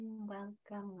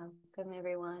Welcome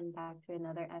everyone back to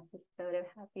another episode of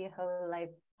Happy Whole Life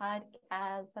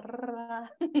Podcast.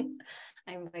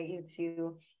 I invite you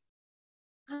to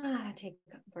take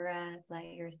a breath, let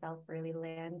yourself really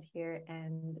land here,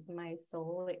 and my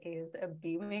soul is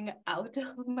beaming out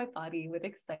of my body with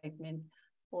excitement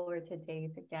for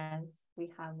today's guest.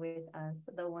 We have with us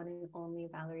the one and only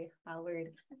Valerie Howard,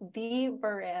 the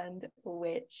brand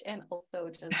witch, and also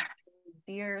just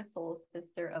dear soul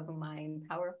sister of mine,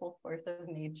 powerful force of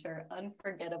nature,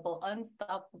 unforgettable,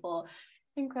 unstoppable,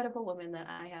 incredible woman that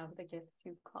I have the gift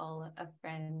to call a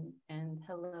friend. And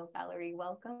hello, Valerie.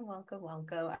 Welcome, welcome,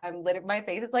 welcome. I'm literally, my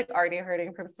face is like already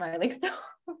hurting from smiling so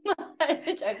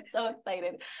much. I'm so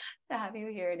excited to have you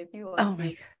here. And if you want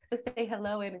to just say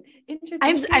hello and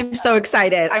introduce I'm so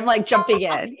excited. I'm like jumping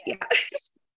in. Yeah.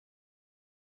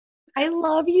 I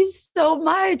love you so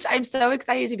much. I'm so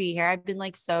excited to be here. I've been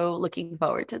like so looking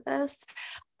forward to this.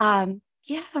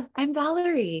 Yeah, I'm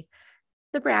Valerie,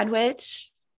 the brand witch,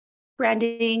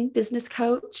 branding business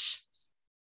coach.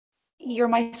 You're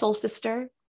my soul sister.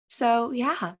 So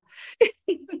yeah.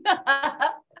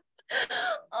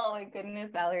 Oh my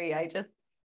goodness, Valerie. I just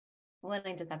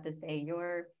have to say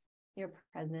your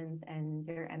presence and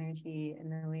your energy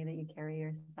and the way that you carry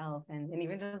yourself and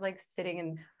even just like sitting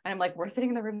and I'm like, we're sitting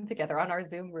in the room together on our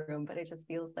Zoom room, but it just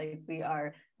feels like we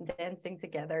are dancing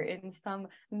together in some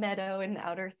meadow in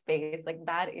outer space. Like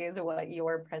that is what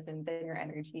your presence and your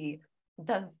energy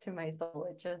does to my soul.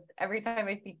 It just, every time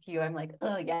I speak to you, I'm like,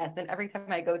 oh yes. And every time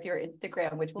I go to your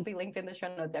Instagram, which will be linked in the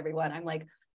show notes, everyone, I'm like,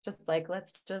 just like,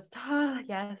 let's just,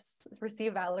 yes,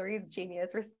 receive Valerie's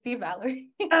genius, receive Valerie.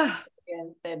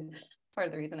 And part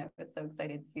of the reason I was so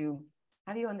excited to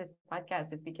have you on this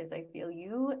podcast is because I feel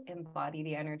you embody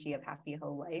the energy of happy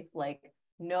whole life like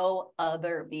no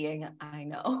other being I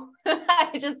know.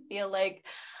 I just feel like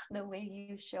the way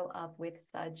you show up with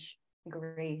such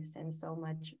grace and so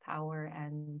much power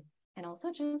and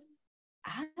also just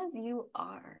as you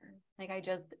are. Like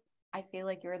I feel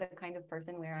like you're the kind of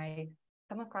person where I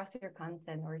come across your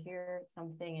content or hear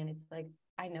something and it's like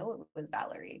I know it was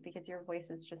Valerie because your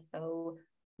voice is just so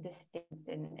distinct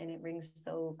and it rings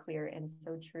so clear and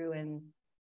so true. And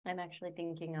I'm actually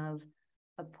thinking of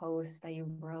a post that you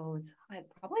wrote.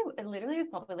 It literally was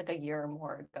probably like a year or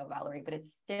more ago, Valerie, but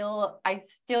I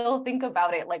still think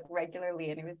about it like regularly.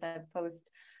 And it was that post,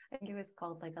 I think it was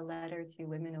called like a letter to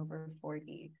women over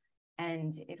 40.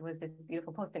 And it was this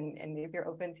beautiful post. And if you're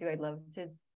open to, I'd love to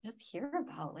just hear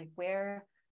about like where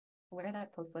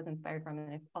that post was inspired from,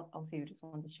 and if also you just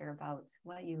wanted to share about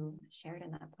what you shared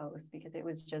in that post, because it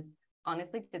was just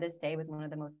honestly to this day was one of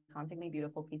the most hauntingly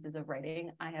beautiful pieces of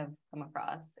writing I have come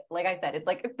across. Like I said, it's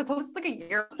like if the post is like a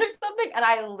year or something, and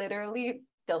I literally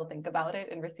still think about it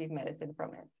and receive medicine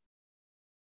from it.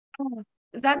 Oh,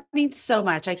 that means so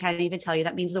much. I can't even tell you.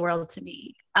 That means the world to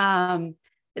me.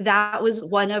 That was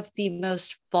one of the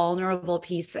most vulnerable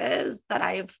pieces that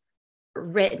I've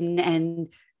written and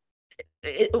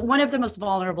one of the most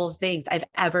vulnerable things I've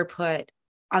ever put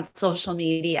on social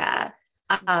media,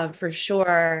 for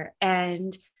sure.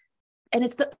 And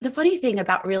it's the funny thing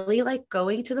about really like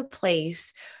going to the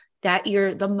place that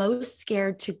you're the most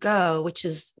scared to go,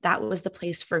 that was the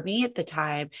place for me at the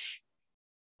time.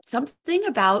 Something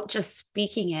about just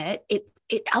speaking it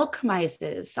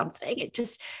alchemizes something.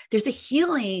 There's a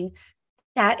healing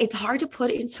that it's hard to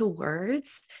put into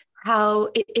words, how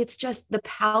it's just the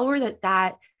power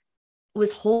that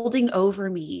was holding over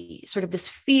me, sort of this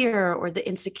fear or the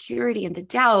insecurity and the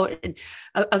doubt and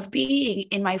of being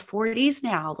in my 40s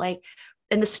now, like,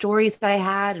 and the stories that I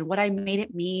had and what I made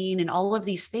it mean and all of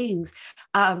these things.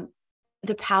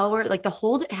 The power, like the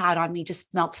hold it had on me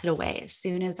just melted away as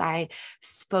soon as I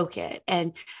spoke it.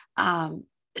 And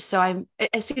so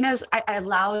as soon as I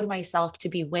allowed myself to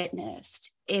be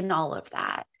witnessed in all of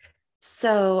that.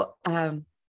 So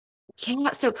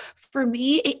so for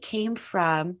me, it came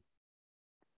from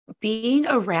being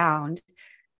around,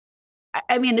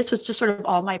 I mean, this was just sort of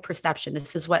all my perception.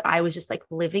 This is what I was just like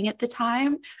living at the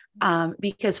time.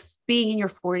 Because being in your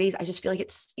 40s, I just feel like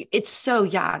it's so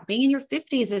young. Being in your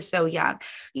 50s is so young,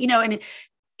 and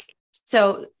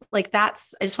so like I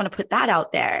just want to put that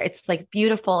out there. It's like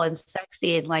beautiful and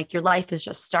sexy and like your life is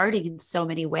just starting in so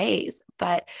many ways.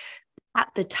 But at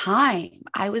the time,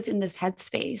 I was in this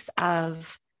headspace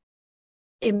of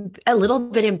a little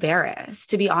bit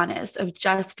embarrassed, to be honest, of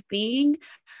just being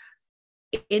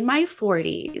in my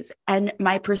 40s. And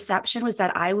my perception was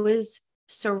that I was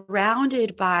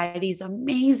surrounded by these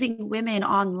amazing women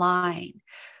online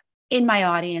in my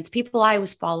audience, people I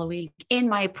was following in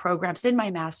my programs, in my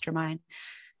mastermind,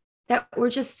 that were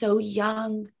just so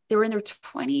young. They were in their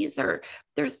 20s or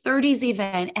their 30s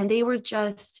even, and they were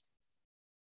just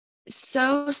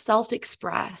so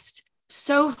self-expressed,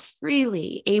 so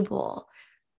freely able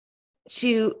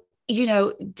to,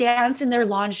 dance in their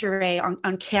lingerie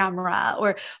on camera,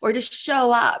 or to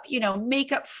show up,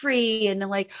 makeup free, and then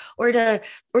like, or to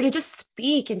just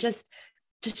speak and just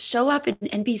to show up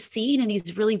and be seen in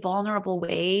these really vulnerable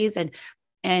ways,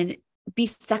 and be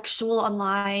sexual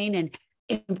online and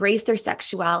embrace their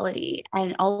sexuality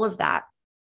and all of that.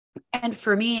 And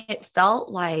for me, it felt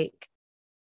like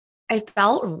I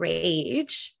felt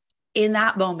rage in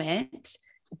that moment,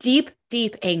 deep,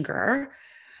 deep anger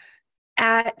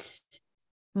at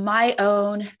my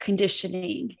own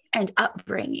conditioning and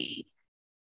upbringing,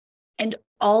 and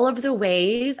all of the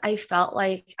ways I felt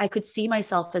like I could see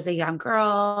myself as a young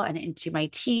girl and into my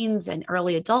teens and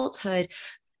early adulthood,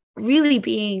 really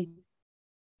being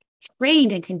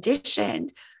trained and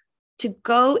conditioned to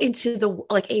go into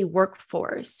a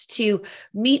workforce, to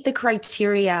meet the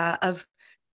criteria of,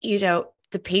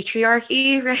 the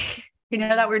patriarchy, right?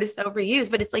 That word is so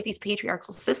overused, but it's like these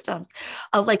patriarchal systems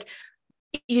of like,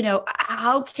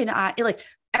 how can I, like,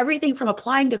 everything from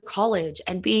applying to college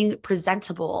and being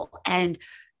presentable and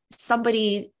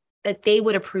somebody that they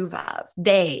would approve of,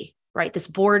 right? This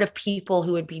board of people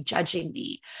who would be judging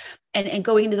me, and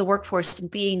going into the workforce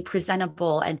and being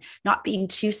presentable and not being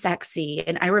too sexy.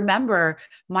 And I remember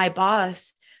my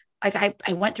boss, like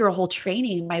I went through a whole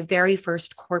training. My very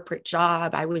first corporate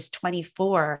job, I was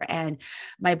 24, and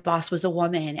my boss was a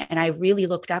woman. And I really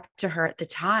looked up to her at the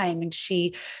time. And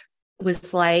she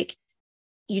was like,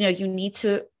 you need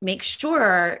to make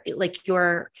sure like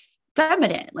you're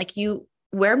feminine, like you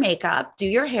wear makeup, do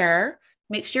your hair,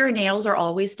 make sure your nails are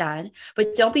always done,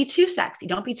 but don't be too sexy.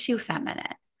 Don't be too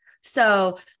feminine.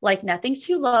 So like nothing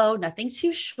too low, nothing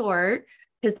too short,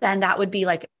 because then that would be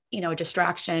like, a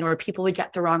distraction, or people would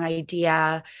get the wrong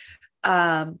idea.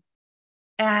 And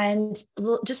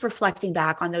just reflecting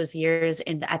back on those years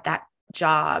at that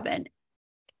job, and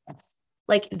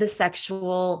like the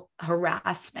sexual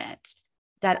harassment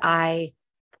that I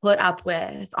put up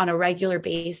with on a regular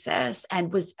basis,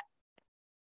 and was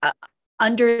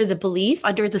under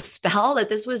the spell that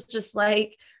this was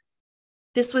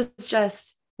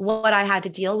just what I had to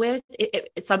deal with.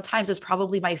 It sometimes was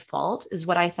probably my fault, is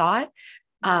what I thought.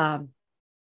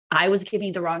 I was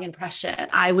giving the wrong impression.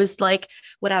 I was like,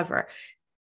 whatever.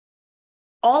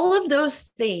 All of those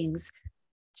things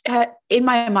in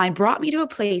my mind brought me to a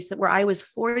place where I was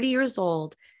 40 years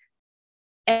old,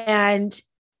 and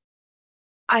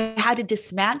I had to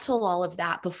dismantle all of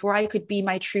that before I could be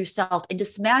my true self. And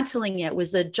dismantling it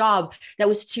was a job that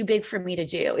was too big for me to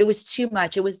do. It was too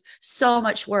much. It was so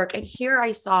much work. And here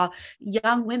I saw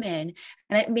young women,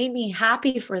 and it made me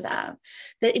happy for them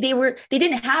that they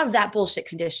didn't have that bullshit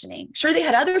conditioning. Sure, they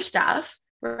had other stuff,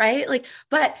 right? Like,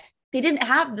 but they didn't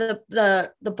have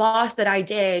the boss that I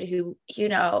did, who,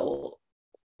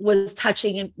 was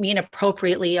touching me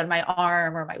inappropriately on my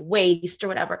arm or my waist or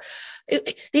whatever.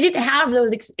 They didn't have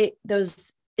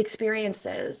those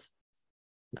experiences,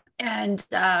 and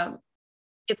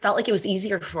it felt like it was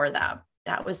easier for them.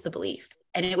 That was the belief,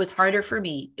 and it was harder for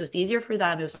me. It was easier for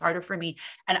them. It was harder for me,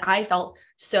 and I felt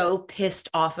so pissed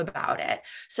off about it.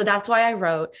 So that's why I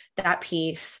wrote that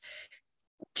piece.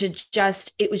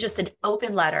 It was just an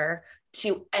open letter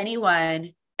to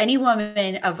anyone, any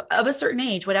woman of a certain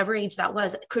age, whatever age that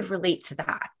was, could relate to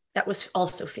that was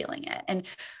also feeling it. And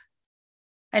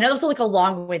I know it was like a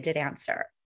long-winded answer,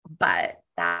 but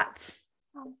that's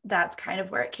kind of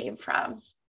where it came from.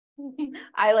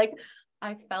 I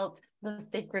felt the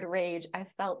sacred rage. I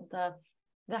felt the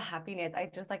happiness.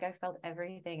 I felt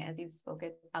everything as you spoke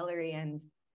it, Valerie. And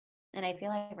I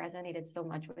feel I resonated so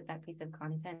much with that piece of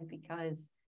content, because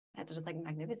that's just like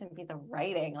magnificent piece of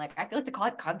writing. Like, I feel like to call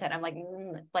it content, I'm like,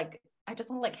 I just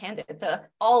want to like hand it to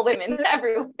all women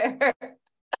everywhere.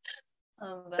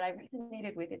 But I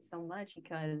resonated with it so much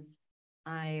because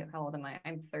how old am I?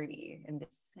 I'm 30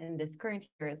 in this current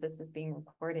year as this is being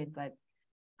recorded, but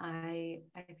I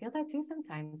feel that too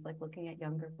sometimes, like looking at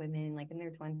younger women like in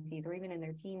their 20s or even in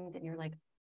their teens, and you're like,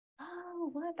 oh,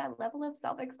 what, that level of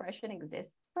self-expression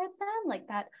exists for them, like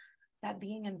that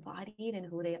being embodied in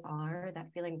who they are,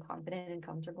 that feeling confident and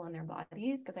comfortable in their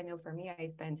bodies. Because I know for me, I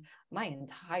spent my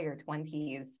entire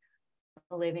 20s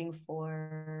living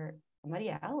for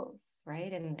somebody else,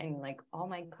 right? And like all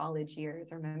my college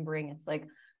years, remembering it's like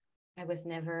I was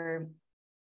never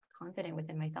confident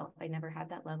within myself. I never had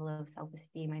that level of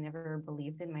self-esteem. I never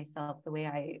believed in myself the way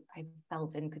I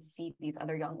felt and could see these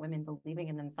other young women believing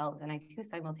in themselves. And I too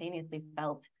simultaneously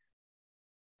felt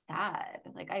sad.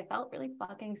 Like, I felt really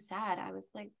fucking sad. I was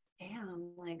like,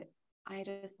 damn, like I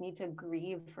just need to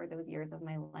grieve for those years of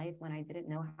my life when I didn't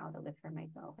know how to live for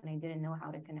myself, and I didn't know how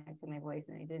to connect with my voice,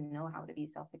 and I didn't know how to be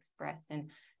self-expressed and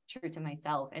true to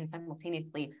myself, and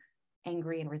simultaneously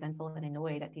angry and resentful and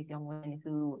annoyed at these young women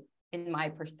who, in my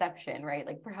perception, right,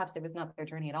 like perhaps it was not their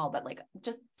journey at all, but like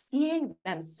just seeing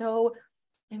them so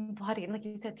embodied, like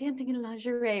you said, dancing in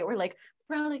lingerie, or like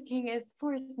frolicking as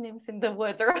forest nymphs in the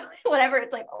woods, or whatever.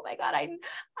 It's like, oh my God, I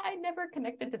never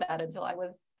connected to that until I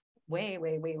was way,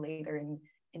 way, way later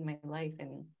in my life.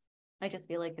 And I just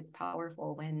feel like it's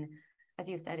powerful when, as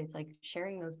you said, it's like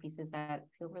sharing those pieces that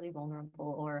feel really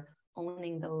vulnerable, or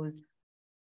owning those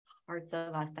parts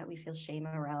of us that we feel shame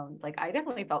around. Like I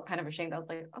definitely felt kind of ashamed. I was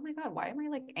like, oh my God, why am I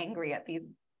like angry at these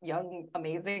young,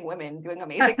 amazing women doing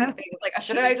amazing things? Like,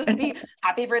 shouldn't I just be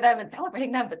happy for them and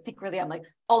celebrating them? But secretly I'm like,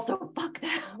 also fuck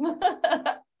them.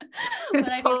 But I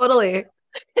mean, Totally.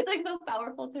 it's like so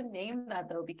powerful to name that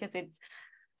though, because it's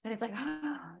like,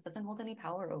 it doesn't hold any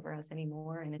power over us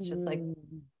anymore. And it's just like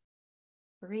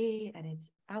free, and it's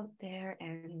out there.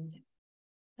 And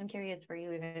I'm curious for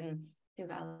you, even to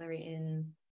Valerie,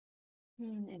 in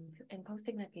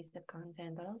posting that piece of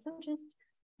content, but also just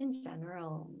in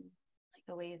general, like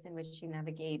the ways in which you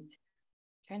navigate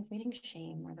transmuting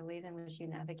shame, or the ways in which you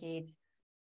navigate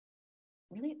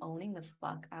really owning the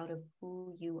fuck out of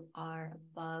who you are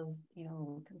above,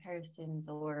 comparisons,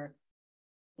 or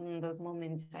those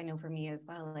moments. I know for me as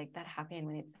well, like that happened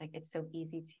when it's like, it's so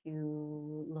easy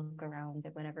to look around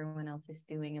at what everyone else is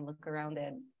doing, and look around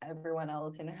at everyone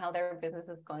else and how their business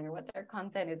is going, or what their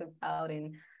content is about.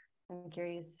 And I'm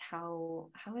curious how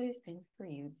it has been for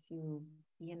you to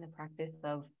be in the practice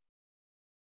of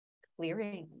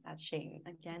clearing that shame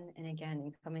again and again,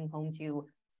 and coming home to,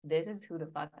 this is who the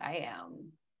fuck I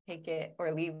am. Take it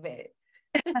or leave it.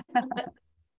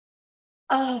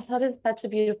 Oh, that is such a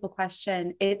beautiful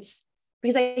question. It's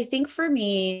because I think for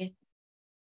me,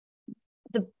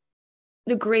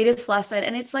 the greatest lesson,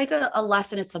 and it's like a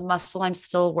lesson, it's a muscle I'm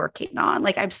still working on,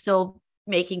 like I'm still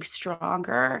making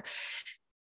stronger.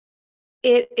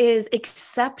 It is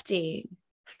accepting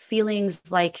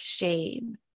feelings like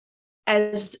shame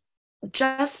as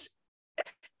just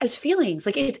as feelings.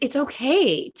 Like it's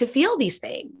okay to feel these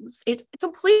things. It's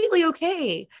completely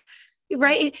okay.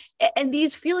 Right. And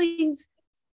these feelings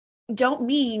don't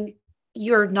mean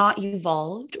you're not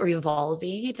evolved or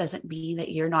evolving. It doesn't mean that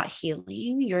you're not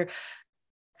healing. You're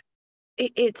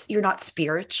not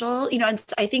spiritual, and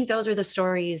I think those are the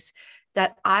stories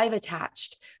that I've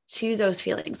attached to those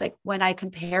feelings. Like when I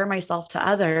compare myself to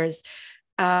others,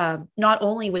 not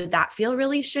only would that feel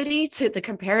really shitty to the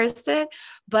comparison,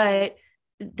 but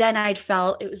then I'd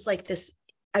felt it was like this,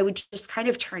 I would just kind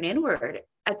of turn inward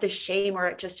at the shame,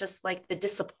 or just like the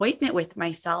disappointment with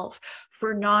myself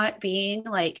for not being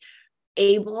like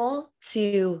able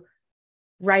to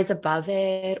rise above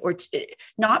it, or to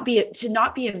not be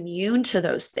immune to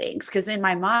those things. Because in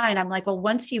my mind I'm like, well,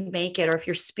 once you make it, or if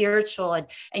you're spiritual and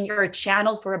you're a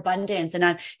channel for abundance,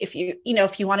 and if you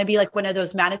want to be like one of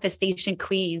those manifestation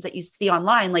queens that you see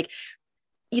online, like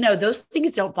those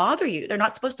things don't bother you. They're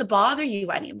not supposed to bother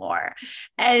you anymore.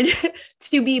 And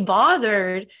to be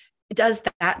bothered, does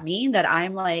that mean that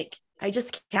I'm like, I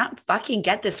just can't fucking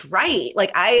get this right?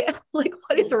 Like like,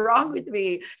 what is wrong with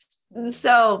me? And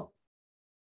so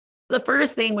the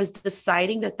first thing was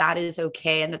deciding that is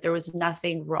okay, and that there was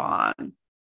nothing wrong.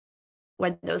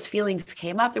 When those feelings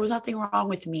came up, there was nothing wrong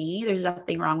with me. There's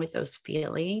nothing wrong with those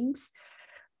feelings.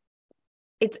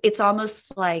 It's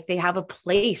almost like they have a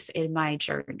place in my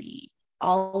journey,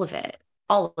 all of it.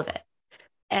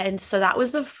 And so that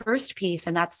was the first piece,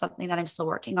 and that's something that I'm still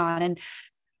working on. And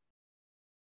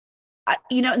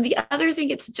and the other thing,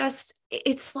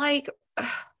 it's like,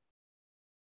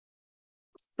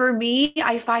 for me,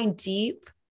 I find deep,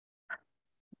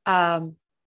 I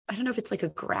don't know if it's like a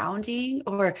grounding,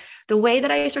 or the way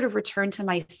that I sort of return to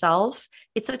myself.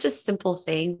 It's such a simple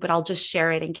thing, but I'll just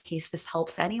share it in case this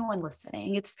helps anyone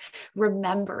listening. It's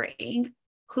remembering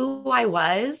who I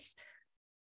was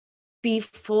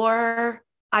before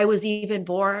I was even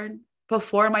born,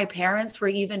 before my parents were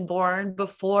even born,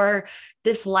 before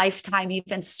this lifetime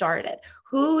even started.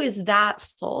 Who is that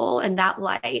soul and that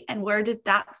light? And where did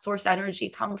that source energy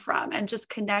come from? And just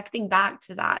connecting back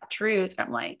to that truth. I'm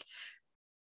like,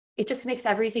 it just makes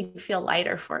everything feel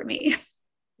lighter for me.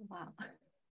 Wow.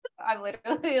 I'm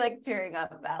literally like tearing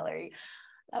up, Valerie.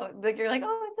 Like you're like,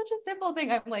 oh, it's such a simple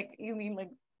thing. I'm like, you mean like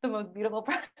the most beautiful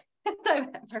practice I've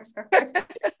ever heard.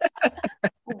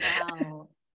 Wow.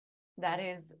 That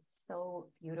is so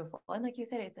beautiful. And like you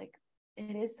said, it's like,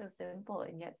 it is so simple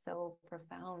and yet so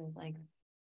profound, like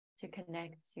to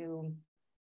connect to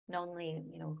only,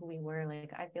 who we were.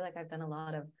 Like, I feel like I've done a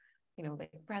lot of,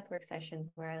 like breathwork sessions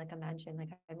where I like imagine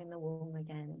like I'm in the womb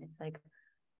again. And it's like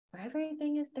where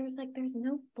everything is, there's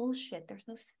no bullshit. There's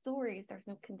no stories. There's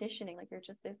no conditioning. Like, you're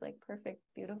just this like perfect,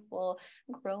 beautiful,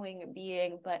 growing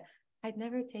being. But I'd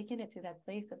never taken it to that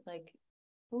place of like,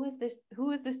 who is this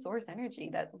source energy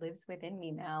that lives within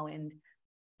me now? And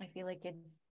I feel like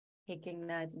it's taking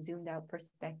that zoomed out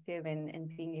perspective and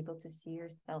being able to see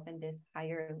yourself in this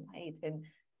higher light,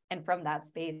 and from that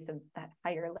space of that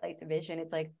higher light vision,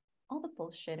 it's like all the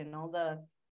bullshit and all the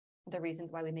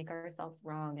reasons why we make ourselves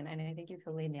wrong. And I think you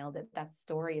totally nailed it. That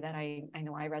story that I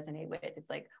know I resonate with. It's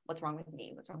like, what's wrong with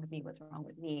me? What's wrong with me? What's wrong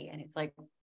with me? And it's like,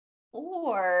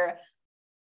 or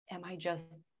am I just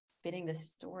spinning this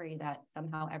story that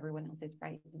somehow everyone else is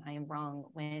right and I am wrong,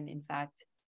 when in fact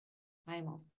I am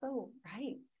also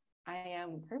right. I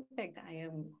am perfect. I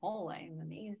am whole. I am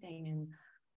amazing. And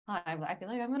I feel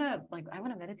like I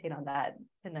want to meditate on that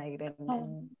tonight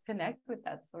and connect with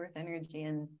that source energy.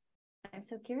 And I'm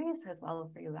so curious as well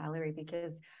for you, Valerie,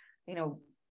 because,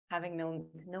 having known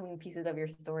pieces of your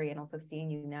story and also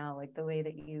seeing you now, like the way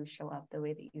that you show up, the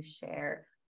way that you share,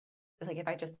 like if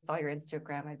I just saw your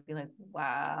Instagram, I'd be like,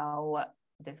 wow,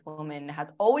 this woman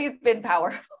has always been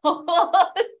powerful,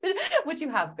 which you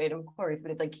have been, of course,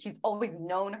 but it's like she's always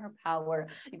known her power.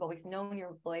 You've always known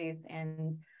your voice.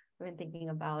 And I've been thinking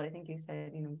about, I think you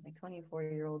said, like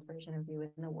 24-year-old version of you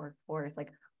in the workforce,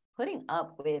 like putting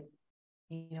up with,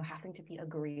 having to be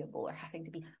agreeable or having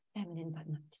to be feminine, but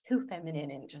not too feminine,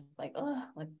 and just like,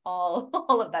 like all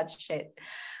of that shit.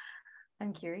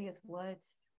 I'm curious, what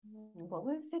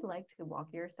was it like to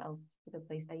walk yourself to the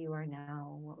place that you are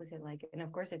now? What was it like? And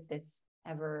of course, it's this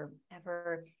ever, I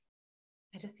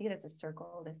just see it as a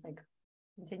circle, this like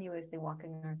continuously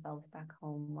walking ourselves back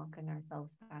home.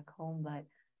 But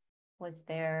was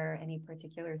there any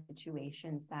particular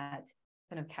situations that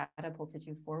kind of catapulted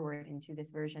you forward into this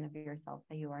version of yourself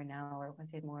that you are now? Or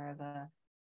was it more of a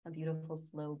beautiful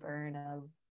slow burn of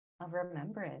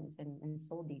remembrance and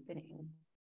soul deepening?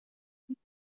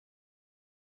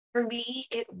 For me,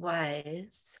 it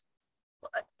was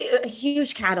a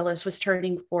huge catalyst was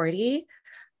turning 40.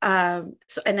 And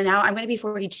now I'm going to be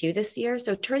 42 this year.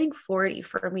 So turning 40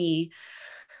 for me,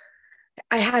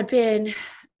 I had been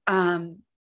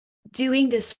doing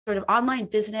this sort of online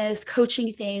business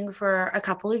coaching thing for a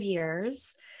couple of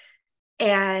years.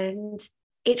 And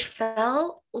it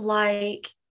felt like,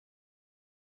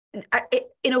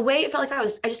 in a way, it felt like I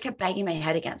just kept banging my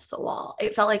head against the wall.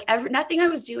 It felt like nothing I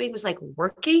was doing was like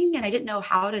working, and I didn't know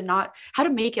how to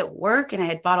make it work. And I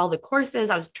had bought all the courses.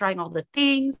 I was trying all the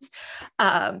things.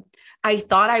 I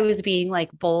thought I was being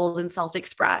like bold and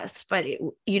self-expressed, but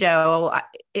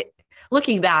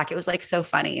looking back, it was like so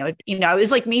funny. It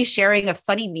was like me sharing a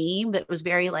funny meme that was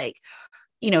very like,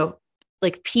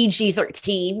 like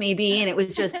PG-13 maybe. And it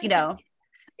was just, and I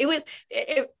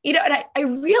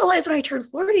realized when I turned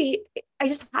 40, I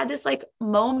just had this like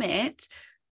moment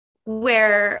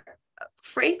where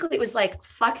frankly, it was like,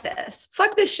 fuck this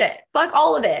shit, fuck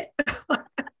all of it,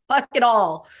 fuck it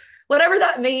all. Whatever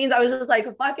that means, I was just like,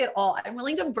 fuck it all. I'm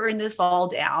willing to burn this all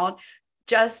down.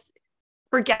 Just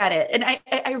forget it. And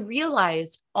I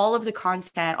realized all of the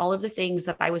content, all of the things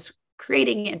that I was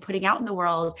creating and putting out in the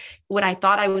world, when I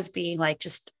thought I was being like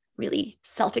just really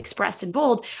self-expressed and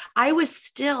bold, I was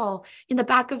still in the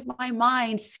back of my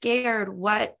mind scared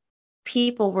what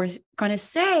people were going to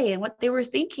say and what they were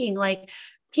thinking. Like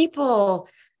people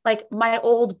like my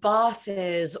old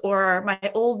bosses or my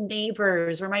old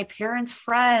neighbors or my parents'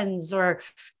 friends or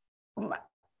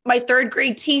my third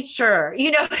grade teacher,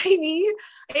 you know what I mean?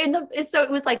 And so it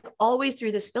was like always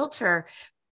through this filter.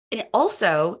 And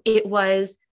it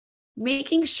was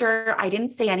making sure I didn't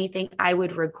say anything I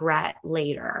would regret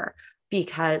later,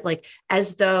 because like,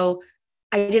 as though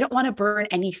I didn't want to burn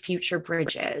any future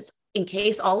bridges. In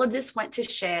case all of this went to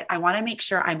shit, I want to make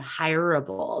sure I'm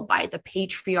hireable by the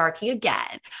patriarchy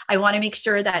again. I want to make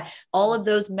sure that all of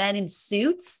those men in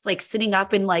suits, like sitting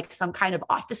up in like some kind of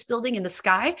office building in the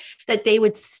sky, that they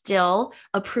would still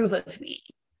approve of me.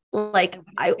 Like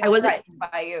I wasn't threatened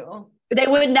by you. They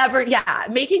would never,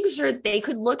 making sure they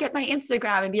could look at my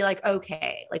Instagram and be like,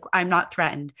 okay, like I'm not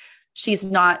threatened. She's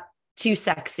not too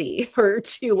sexy or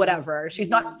too whatever. She's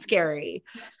not scary.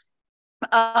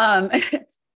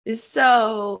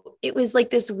 So it was like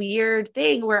this weird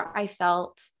thing where I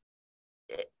felt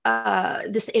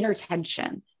this inner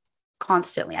tension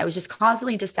constantly. I was just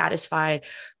constantly dissatisfied,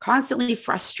 constantly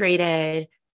frustrated.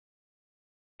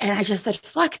 And I just said,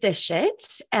 fuck this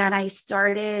shit. And I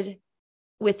started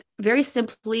with very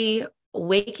simply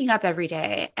waking up every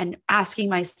day and asking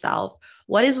myself,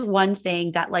 what is one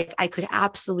thing that like I could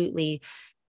absolutely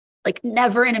like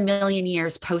never in a million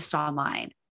years post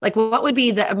online? Like what would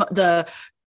be the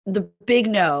big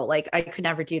no? Like I could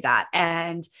never do that.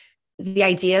 And the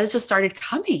ideas just started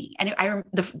coming. And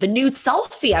the nude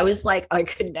selfie, I was like, I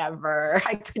could never,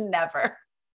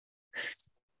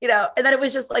 and then it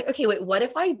was just like, okay, wait, what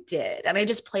if I did? And I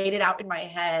just played it out in my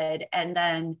head. And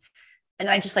then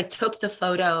I just like took the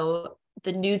photo,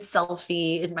 the nude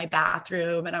selfie in my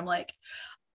bathroom. And I'm like,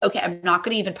 okay, I'm not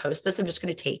going to even post this. I'm just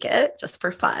going to take it just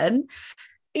for fun.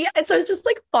 Yeah. And so it's just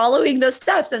like following those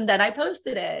steps. And then I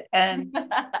posted it. And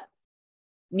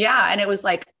yeah. And it was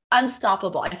like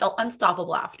unstoppable. I felt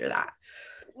unstoppable after that.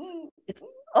 It's,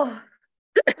 Oh,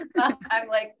 I'm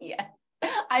like, yes.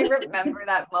 I remember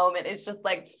that moment. It's just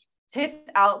like tits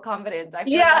out confidence. I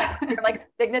feel yeah. like your like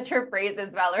signature phrases,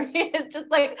 Valerie, is just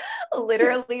like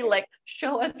literally like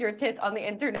show us your tits on the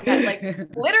internet. Like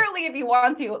literally if you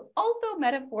want to, also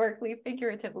metaphorically,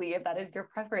 figuratively, if that is your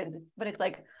preference. But it's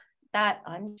like that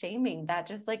unshaming, that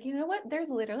just like, you know what? There's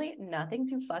literally nothing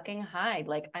to fucking hide.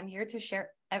 Like I'm here to share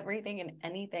everything and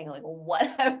anything, like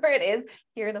whatever it is,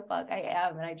 here the fuck I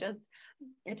am. And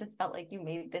it just felt like you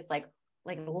made this like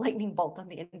lightning bolt on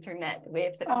the internet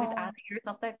with asking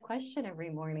yourself that question every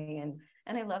morning.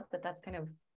 And I love that that's kind of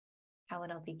how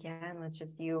it all began, was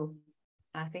just you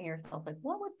asking yourself like,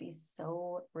 what would be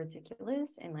so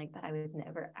ridiculous and like that I would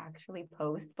never actually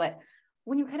post. But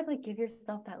when you kind of like give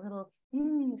yourself that little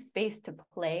space to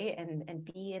play and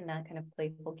be in that kind of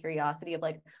playful curiosity of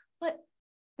like,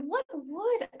 what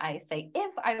would I say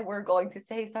if I were going to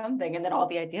say something? And then all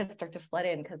the ideas start to flood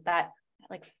in, because that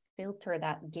like filter,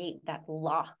 that gate, that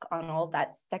lock on all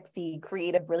that sexy,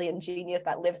 creative, brilliant genius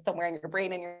that lives somewhere in your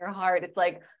brain and your heart. It's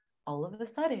like all of a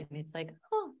sudden it's like,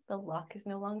 oh, the lock is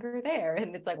no longer there.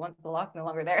 And it's like, once the lock's no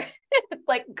longer there, it's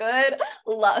like good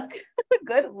luck.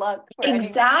 Good luck for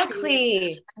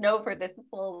exactly. know for this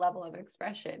full level of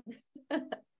expression.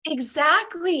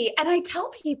 Exactly. And I tell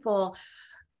people,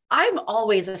 I'm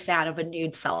always a fan of a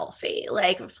nude selfie,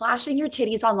 like flashing your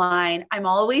titties online. I'm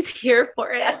always here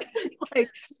for it. Yes. Like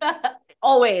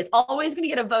always going to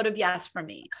get a vote of yes from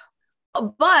me.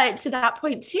 But to that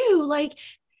point too, like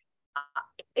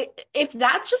if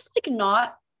that's just like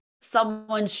not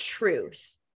someone's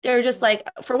truth, they're just like,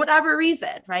 for whatever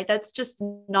reason, right? That's just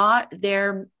not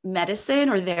their medicine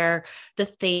or the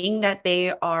thing that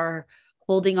they are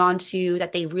holding on to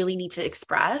that they really need to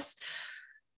express.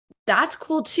 That's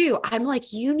cool too. I'm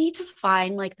like, you need to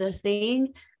find like the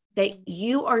thing that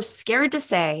you are scared to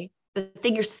say, the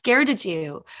thing you're scared to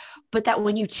do, but that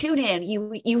when you tune in,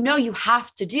 you know you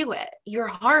have to do it. Your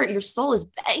heart, your soul is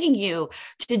begging you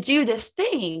to do this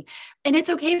thing. And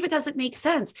it's okay if it doesn't make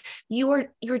sense. You're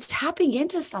tapping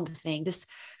into something,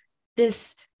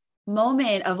 this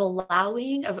moment of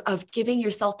allowing, of giving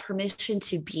yourself permission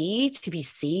to be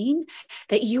seen,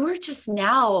 that you are just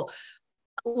now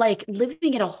like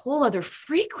living in a whole other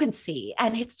frequency.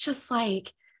 And it's just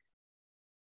like,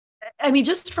 I mean,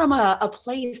 just from a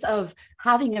place of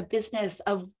having a business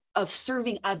of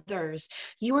serving others,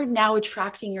 you are now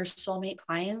attracting your soulmate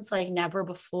clients like never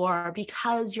before,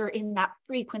 because you're in that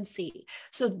frequency.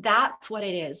 So that's what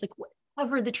it is. Like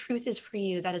whatever the truth is for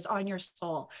you that is on your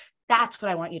soul, that's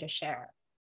what I want you to share.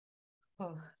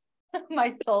 Oh,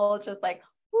 my soul just like,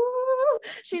 woo,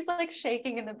 she's like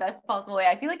shaking in the best possible way.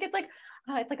 I feel like it's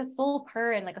like a soul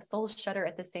purr and like a soul shudder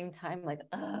at the same time. Like,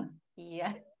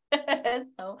 yeah,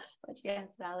 so much yes,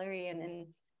 Valerie, and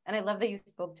I love that you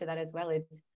spoke to that as well.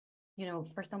 It's, you know,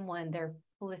 for someone, their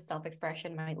fullest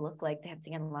self-expression might look like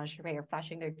dancing in lingerie or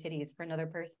flashing their titties. For another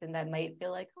person, that might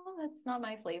feel like, oh, that's not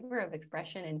my flavor of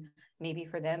expression, and maybe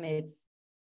for them, it's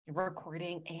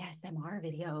recording ASMR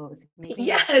videos. Maybe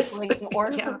yes, it's doing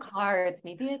oracle cards.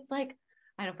 Maybe it's like,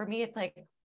 I know for me, it's like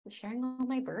sharing all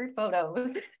my bird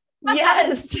photos.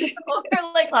 yes, Or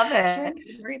like love sharing it.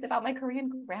 stories about my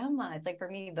Korean grandma. It's like, for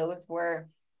me, those were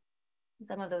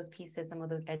some of those pieces, some of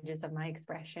those edges of my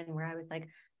expression where I was like,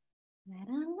 I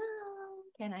don't know,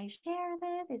 can I share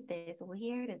this? Is this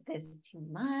weird? Is this too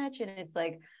much? And it's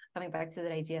like coming back to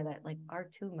that idea that like our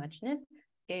too muchness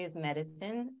is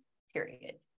medicine,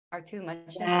 period. Our too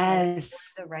muchness is medicine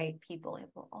for the right people. It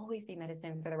will always be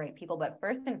medicine for the right people. But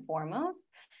first and foremost,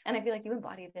 and I feel like you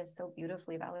embody this so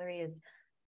beautifully, Valerie, is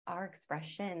our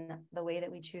expression, the way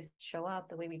that we choose to show up,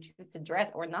 the way we choose to dress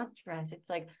or not dress. It's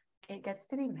like it gets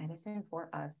to be medicine for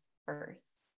us first,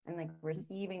 and like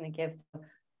receiving the gift of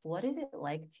what is it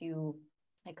like to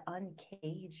like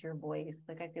uncage your voice.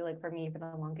 Like I feel like for me, for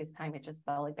the longest time, it just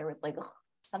felt like there was like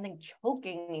something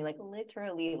choking me, like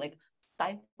literally like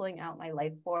stifling out my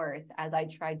life force as I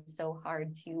tried so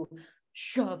hard to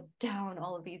shove down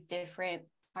all of these different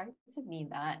parts of me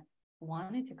that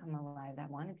wanted to come alive, that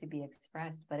wanted to be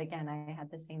expressed. But again, I had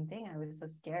the same thing. I was so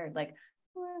scared, like,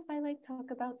 well, if I like talk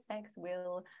about sex,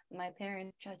 will my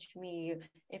parents judge me?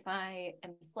 If I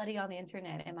am slutty on the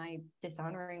internet, am I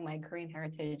dishonoring my Korean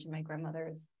heritage? And my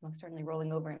grandmother's most certainly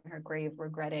rolling over in her grave,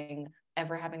 regretting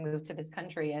ever having moved to this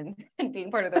country and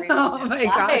being part of the reason Oh my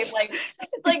life. gosh. Like, it's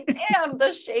like, damn,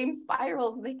 the shame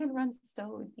spirals, they can run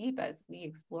so deep as we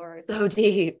explore So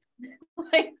deep.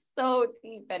 like so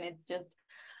deep. And it's just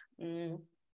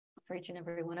for each and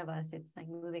every one of us, it's like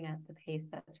moving at the pace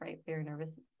that's right for your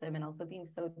nervous system, and also being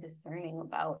so discerning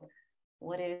about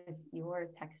what is your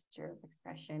texture of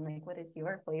expression, like what is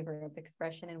your flavor of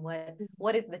expression, and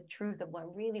what is the truth of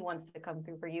what really wants to come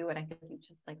through for you. And I think you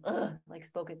just like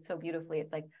spoke it so beautifully.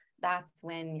 It's like that's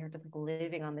when you're just like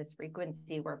living on this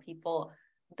frequency where people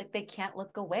like they can't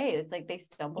look away. It's like they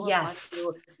stumble upon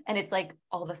you, and it's like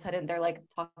all of a sudden they're like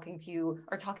talking to you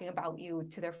or talking about you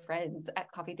to their friends at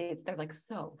coffee dates. They're like,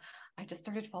 so I just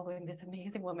started following this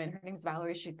amazing woman. Her name's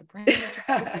Valerie. She's the brand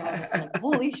new like,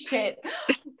 holy shit,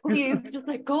 please just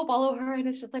like go follow her. And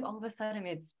it's just like all of a sudden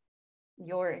it's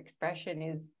your expression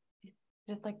is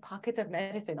just like pockets of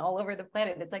medicine all over the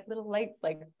planet. It's like little lights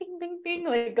like bing bing bing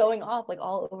like going off like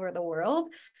all over the world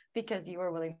because you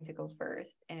were willing to go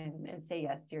first and say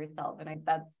yes to yourself. And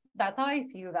that's how I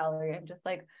see you, Valerie. I'm just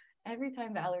like every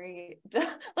time Valerie just,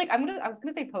 like I was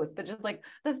gonna say post, but just like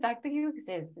the fact that you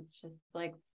exist, it's just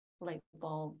like light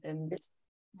bulbs and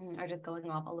are just going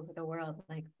off all over the world,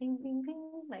 like bing bing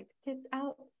bing, like tits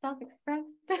out, self-expressed,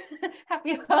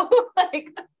 happy home, like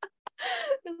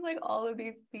just like all of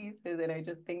these pieces. And I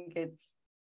just think it's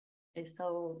just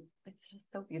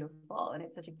so beautiful, and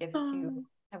it's such a gift to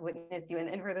have witnessed you.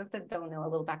 And for those that don't know, a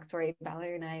little backstory,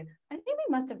 Valerie and I think we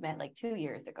must have met like 2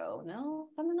 years ago, no,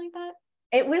 something like that.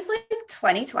 It was like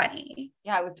 2020.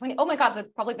 Yeah, it was 20. Oh my God, so it's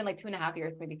probably been like 2.5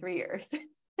 years, maybe 3 years.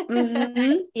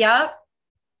 Mm-hmm. Yep.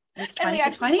 It was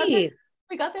 2020.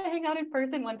 We got to hang out in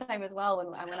person one time as well when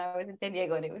I was in San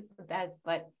Diego, and it was the best.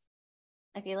 But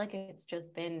I feel like it's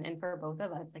just been, and for both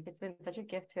of us, like it's been such a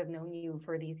gift to have known you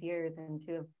for these years and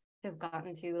to have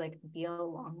gotten to like feel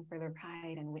along for their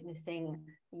pride and witnessing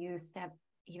you step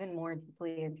even more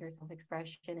deeply into your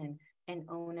self-expression and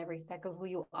own every speck of who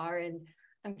you are. And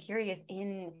I'm curious,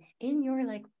 in your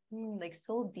like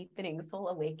soul deepening, soul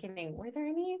awakening, were there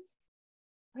any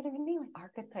like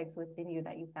archetypes within you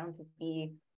that you found to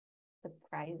be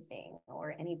surprising,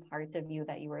 or any parts of you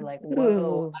that you were like,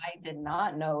 whoa, I did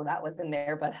not know that was in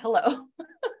there, but hello.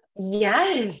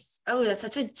 Yes. Oh, that's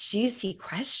such a juicy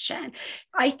question.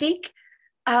 I think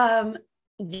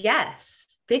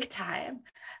yes, big time.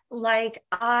 Like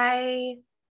I'm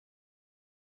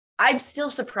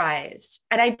still surprised,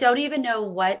 and I don't even know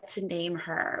what to name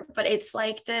her, but it's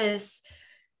like this,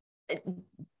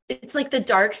 it's like the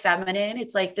dark feminine.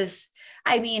 It's like this,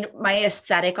 I mean, my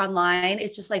aesthetic online,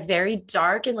 it's just like very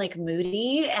dark and like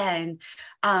moody. And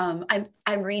I'm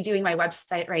redoing my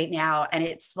website right now, and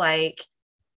it's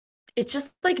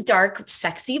just like dark,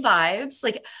 sexy vibes.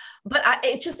 Like, but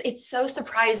it's so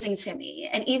surprising to me.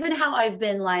 And even how I've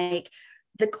been like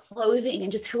the clothing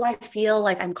and just who I feel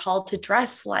like I'm called to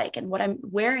dress like and what I'm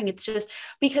wearing. It's just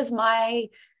because my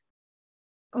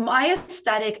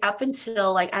aesthetic up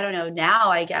until like, I don't know, now,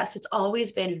 I guess it's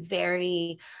always been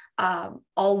very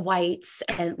all whites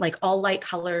and like all light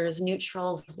colors,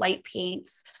 neutrals, light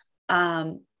pinks.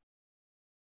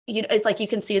 It's like you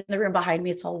can see in the room behind me,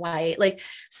 it's all white. Like,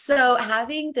 so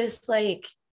having this like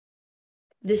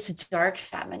this dark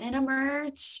feminine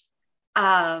emerge,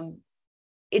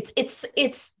 it's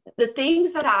the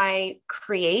things that I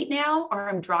create now or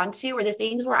I'm drawn to, or the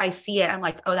things where I see it, I'm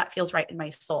like, oh, that feels right in my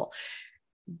soul.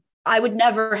 I would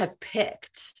never have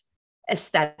picked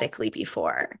aesthetically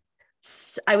before.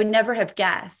 So I would never have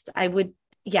guessed.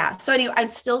 Yeah. So anyway, I'm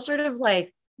still sort of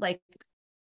like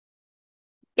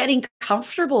getting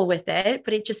comfortable with it,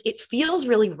 but it feels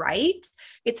really right.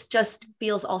 It's just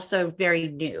feels also very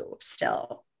new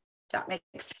still. If that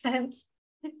makes sense.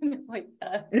 No, it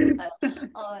does.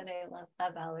 Oh, and I love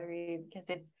that, Valerie, because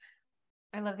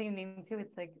I love the name too.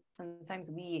 It's like sometimes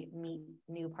we meet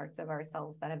new parts of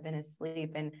ourselves that have been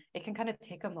asleep, and it can kind of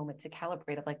take a moment to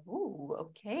calibrate of like, ooh,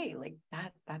 okay, like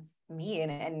that's me,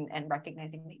 and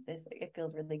recognizing like this, like, it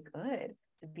feels really good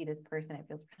to be this person. It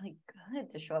feels really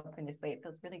good to show up in this way. It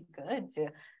feels really good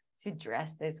to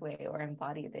dress this way or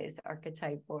embody this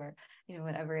archetype or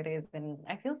whatever it is. And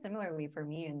I feel similarly for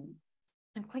me, and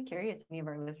I'm quite curious if any of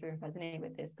our listeners resonate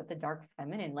with this, but the dark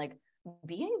feminine, like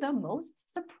being the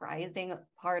most surprising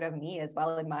part of me as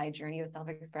well in my journey of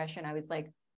self-expression. I was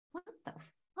like, what the fuck?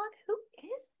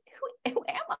 Who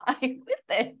am I? Who is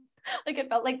this? Like, it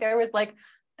felt like there was like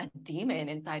a demon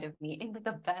inside of me in like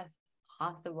the best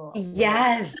possible way.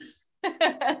 Yes.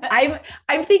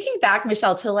 I'm thinking back,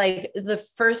 Michelle, to like the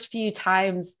first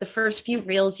few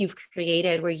reels you've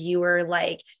created where you were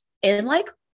like in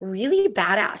like really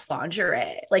badass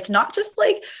lingerie, like not just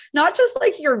like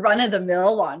your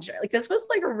run-of-the-mill lingerie. Like this was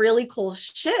like really cool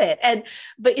shit. And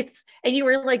you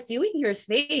were like doing your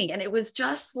thing, and it was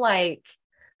just like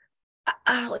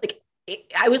I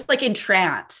was like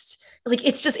entranced. Like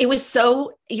it was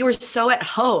so, you were so at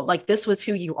home. Like this was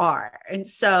who you are. And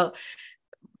so,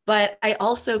 but I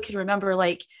also can remember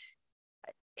like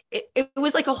it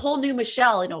was like a whole new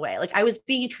Michelle in a way. Like I was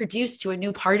being introduced to a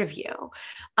new part of you.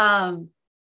 And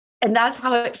that's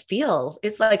how it feels.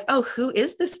 It's like, oh, who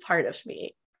is this part of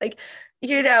me? Like,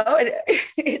 and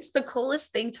it's the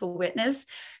coolest thing to witness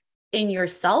in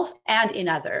yourself and in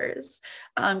others.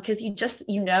 Because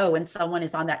when someone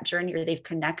is on that journey or they've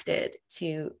connected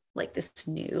to like this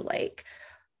new like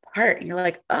part, and you're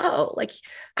like, oh, like,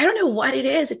 I don't know what it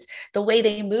is. It's the way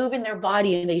they move in their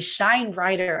body and they shine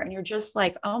brighter. And you're just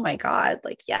like, oh my God,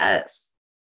 like, yes.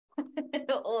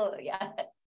 Oh, yeah.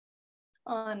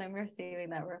 Oh, and I'm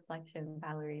receiving that reflection,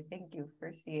 Valerie. Thank you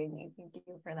for seeing me. Thank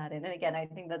you for that. And again, I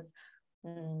think that's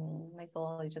my soul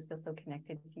always just feels so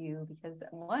connected to you because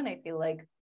one, I feel like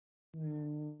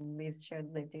we've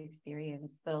shared lived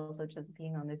experience, but also just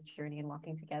being on this journey and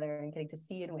walking together and getting to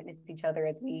see and witness each other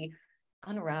as we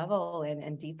unravel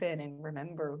and deepen and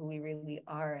remember who we really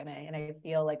are. And I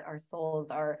feel like our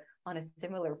souls are on a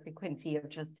similar frequency of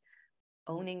just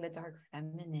owning the dark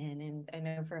feminine. And I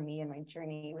know for me in my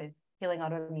journey with healing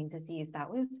autoimmune disease,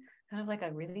 that was kind of like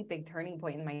a really big turning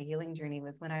point in my healing journey,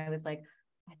 was when I was like,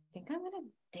 I think I'm gonna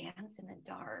dance in the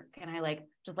dark. And I like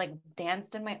just like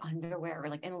danced in my underwear or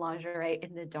like in lingerie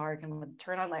in the dark and would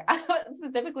turn on like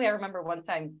specifically I remember one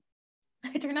time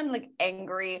I turned on like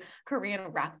angry Korean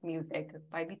rap music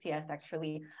by BTS.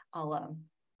 Actually, I'll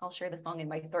share the song in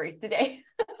my stories today.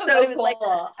 So it was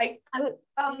cool. Like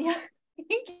yeah,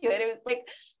 thank you. And it was like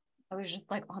I was just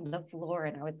like on the floor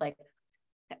and I was like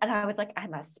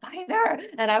I'm a spider,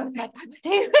 and I was like I'm a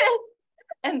demon.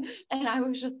 And I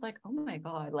was just like, oh my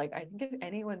God, like I think if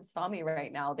anyone saw me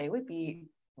right now, they would be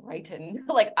frightened.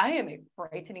 Like I am a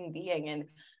frightening being. And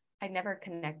I never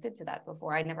connected to that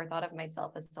before. I never thought of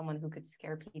myself as someone who could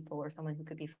scare people or someone who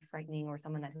could be frightening or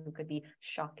someone who could be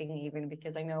shocking even,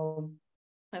 because I know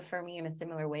for me in a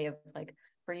similar way of like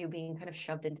for you being kind of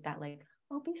shoved into that, like,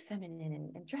 oh, be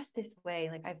feminine and dress this way.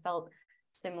 Like I felt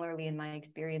similarly in my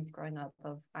experience growing up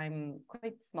of I'm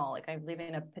quite small. Like I live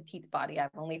in a petite body. I'm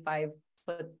only 5'2"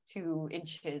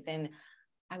 and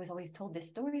I was always told this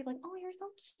story like, oh, you're so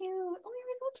cute. Oh,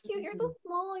 you're so cute. You're so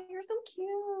small. You're so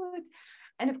cute.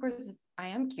 And of course, I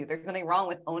am cute. There's nothing wrong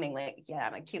with owning like, yeah,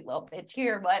 I'm a cute little bitch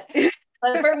here. But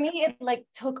for me, it like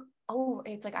took over.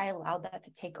 It's like I allowed that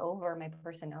to take over my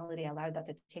personality. I allowed that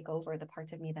to take over the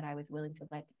parts of me that I was willing to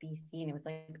let be seen. It was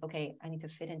like, okay, I need to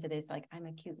fit into this. Like I'm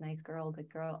a cute, nice girl, good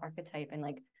girl archetype, and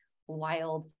like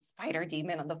wild spider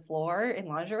demon on the floor in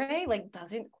lingerie like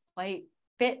doesn't quite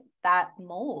fit that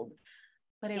mold.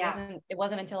 But it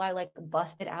wasn't until I like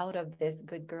busted out of this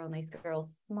good girl, nice girl,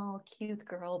 small, cute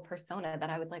girl persona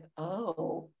that I was like,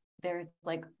 oh, there's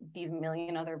like these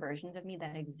million other versions of me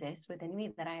that exist within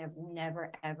me that I have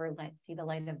never, ever let see the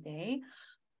light of day.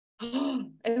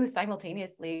 It was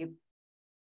simultaneously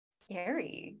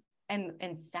scary and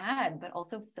sad, but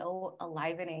also so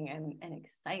enlivening and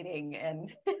exciting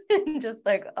and just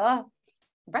like,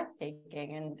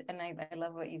 breathtaking. And I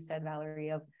love what you said, Valerie,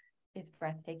 of it's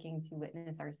breathtaking to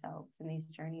witness ourselves in these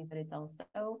journeys, but it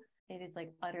is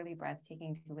like utterly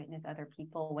breathtaking to witness other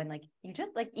people when like you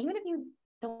just like, even if you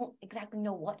don't exactly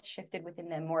know what shifted within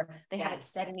them or they haven't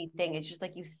said anything, it's just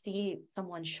like you see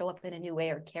someone show up in a new way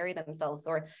or carry themselves,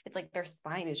 or it's like their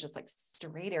spine is just like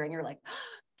straighter and you're like,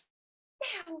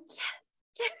 damn,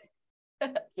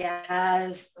 yes.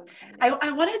 Yes.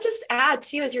 I want to just add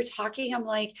too, as you're talking, I'm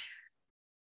like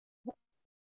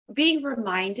being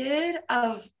reminded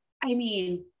of, I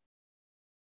mean,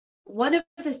 one of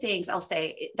the things I'll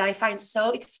say that I find so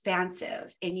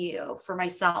expansive in you for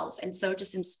myself and so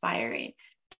just inspiring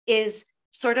is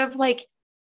sort of like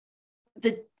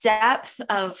the depth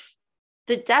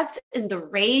and the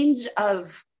range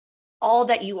of all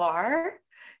that you are.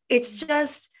 It's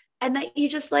just, and that you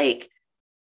just like,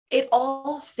 it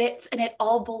all fits and it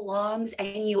all belongs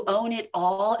and you own it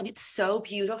all. And it's so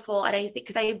beautiful. And I think,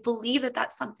 because I believe that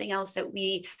that's something else that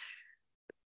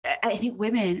I think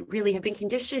women really have been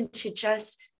conditioned to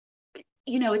just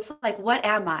it's like, what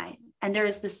am I? And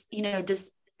there's this,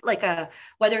 just like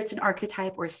whether it's an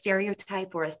archetype or a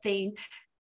stereotype or a thing,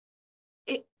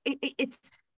 it's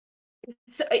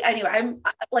anyway, I'm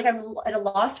at a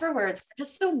loss for words. I'm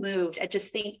just so moved. I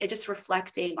just think it just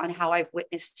reflecting on how I've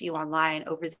witnessed you online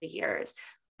over the years.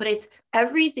 But it's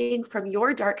everything from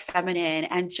your dark feminine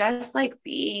and just like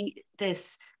being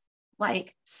this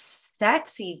like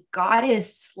sexy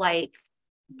goddess, like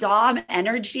Dom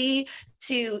energy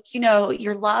to,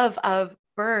 your love of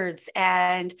birds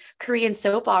and Korean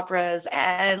soap operas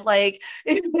and like,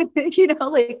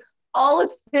 like all of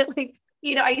it, like,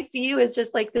 I see you as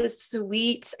just like this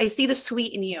sweet, I see the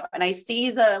sweet in you and I see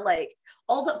the, like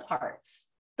all the parts,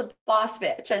 the boss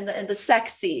bitch and the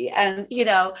sexy and,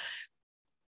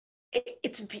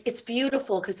 it's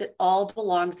beautiful because it all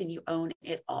belongs and you own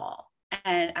it all.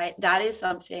 And that is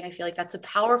something I feel like that's a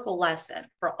powerful lesson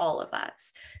for all of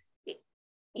us.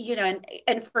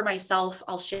 And for myself,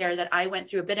 I'll share that I went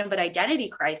through a bit of an identity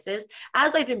crisis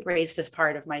as I've embraced this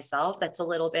part of myself that's a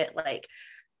little bit like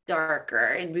darker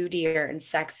and moodier and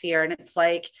sexier. And it's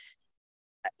like,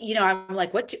 I'm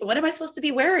like, what am I supposed to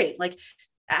be wearing? Like,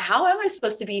 how am I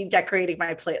supposed to be decorating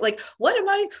my plate? Like, what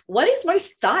is my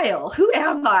style? Who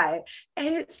am I?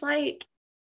 And it's like,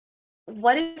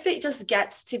 what if it just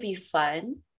gets to be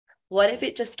fun? What if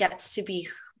it just gets to be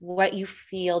what you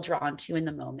feel drawn to in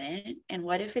the moment? And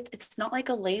what if it's not like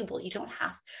a label? You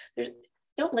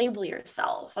don't label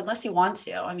yourself unless you want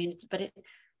to. I mean, but it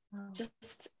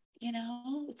just,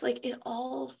 it's like it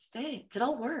all fits. It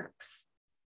all works.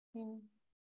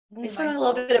 I just went on a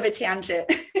little bit of a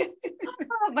tangent.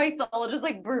 My soul just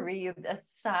like breathed a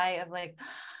sigh of like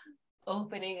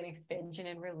opening and expansion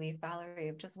and relief, Valerie,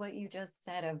 of just what you just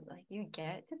said of like, you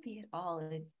get to be it all.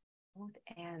 It's both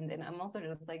and I'm also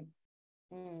just like,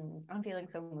 I'm feeling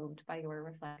so moved by your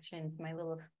reflections. My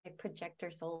little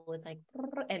projector soul is like,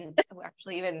 and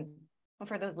actually even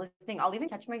for those listening, I'll even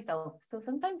catch myself. So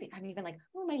sometimes I'm even like,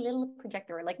 oh, my little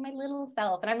projector, or like my little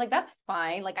self. And I'm like, that's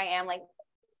fine. Like I am like,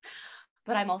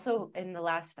 but I'm also in the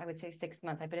last, I would say 6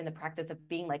 months, I've been in the practice of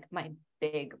being like my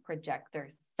big projector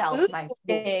self, Ooh. my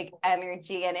big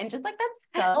energy. And just like that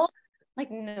self,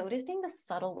 like noticing the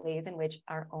subtle ways in which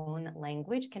our own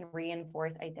language can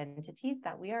reinforce identities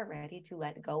that we are ready to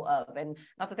let go of. And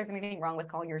not that there's anything wrong with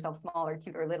calling yourself small or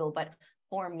cute or little, but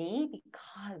for me,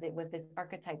 because it was this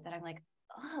archetype that I'm like,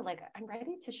 oh, like I'm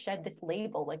ready to shed this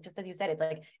label. Like, just as you said, it's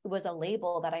like, it was a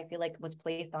label that I feel like was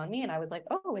placed on me. And I was like,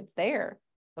 oh, it's there.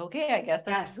 Okay, I guess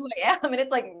that's who I am. And it's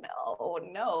like,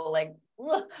 no, like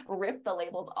rip the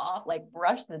labels off, like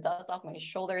brush the dust off my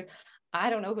shoulders. I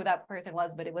don't know who that person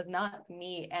was, but it was not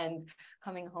me. And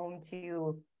coming home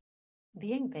to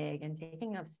being big and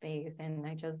taking up space. And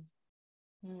I just,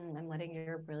 I'm letting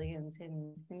your brilliance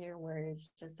in your words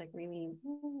just like really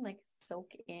like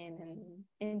soak in and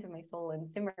into my soul and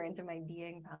simmer into my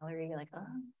being, Valerie. Like,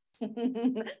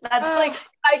 that's like,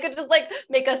 I could just like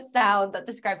make a sound that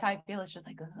describes how I feel. It's just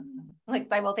like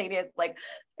simultaneous, like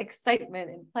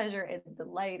excitement and pleasure and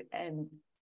delight and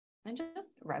just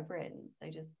reverence.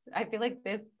 I feel like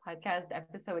this podcast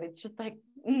episode, it's just like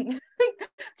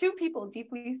two people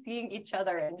deeply seeing each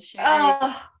other and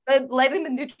sharing, letting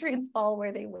the nutrients fall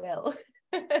where they will.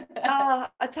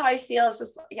 That's how I feel. It's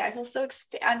just, I feel so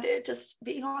expanded just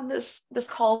being on this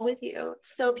call with you.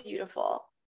 It's so beautiful.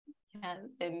 Yes.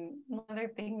 And another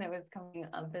thing that was coming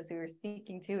up as we were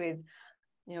speaking too is,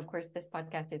 of course, this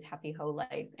podcast is Happy Ho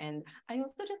Life. And I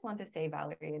also just want to say,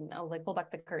 Valerie, and I'll like pull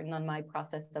back the curtain on my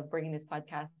process of bringing this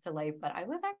podcast to life, but I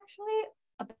was actually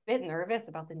a bit nervous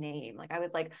about the name. Like I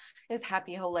was like, is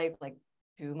Happy Ho Life like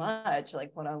too much,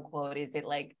 like quote unquote? Is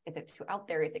it too out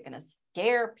there? Is it going to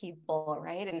scare people?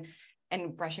 Right.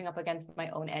 And brushing up against my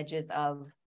own edges of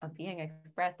being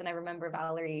expressed. And I remember,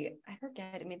 Valerie, I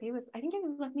forget, I think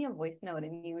you left me a voice note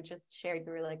and you just shared,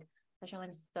 you were like, Michelle,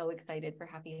 I'm so excited for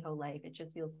Happy Ho Life. It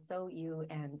just feels so you.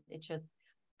 And it just,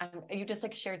 you just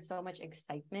like shared so much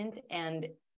excitement. And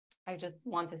I just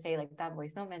want to say like that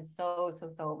voice note meant so,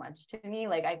 so, so much to me.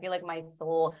 Like, I feel like my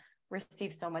soul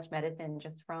received so much medicine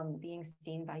just from being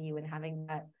seen by you and having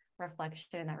that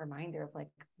reflection, that reminder of like,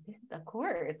 this, of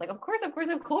course,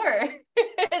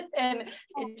 and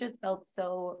it just felt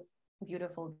so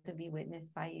beautiful to be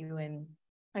witnessed by you. And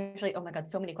actually, oh my God,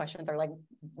 so many questions are like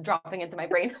dropping into my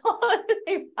brain all at the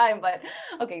same time. But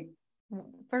okay,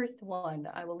 first one,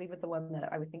 I will leave with the one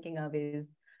that I was thinking of is,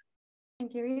 I'm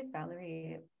curious,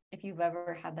 Valerie, if you've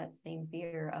ever had that same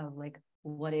fear of like,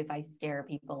 what if I scare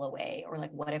people away? Or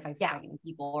like, what if I frighten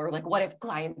people? Or like, what if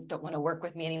clients don't want to work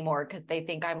with me anymore because they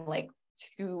think I'm like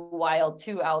too wild,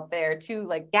 too out there, too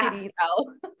like titties out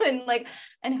and like,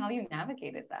 and how you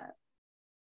navigated that?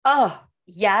 Oh,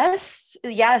 Yes.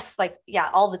 Yes. Like, yeah,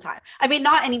 all the time. I mean,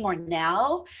 not anymore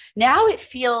now. Now it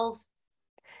feels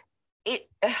it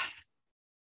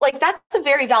like that's a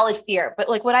very valid fear. But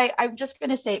like what I'm just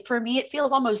gonna say, for me, it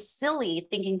feels almost silly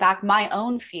thinking back my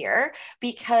own fear,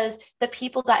 because the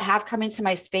people that have come into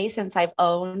my space since I've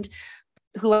owned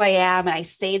who I am and I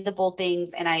say the bold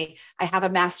things, and I have a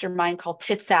mastermind called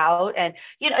Tits Out, and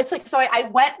it's like, so I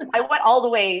went all the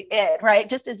way in, right,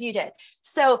 just as you did.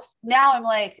 So now I'm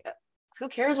like, who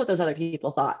cares what those other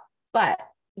people thought? But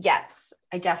yes,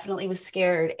 I definitely was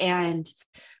scared. And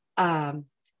um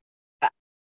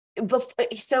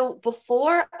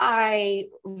before I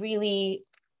really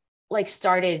like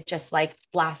started just like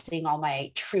blasting all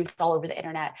my truth all over the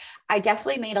internet, I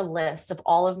definitely made a list of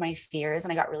all of my fears,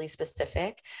 and I got really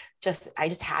specific. I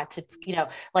just had to,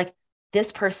 like,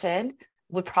 this person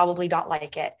would probably not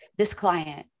like it. This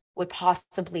client would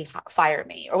possibly fire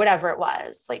me, or whatever it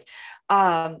was. Like,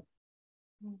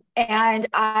 and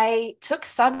I took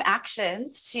some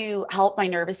actions to help my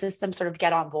nervous system sort of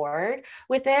get on board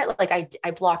with it. Like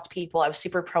I blocked people. I was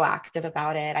super proactive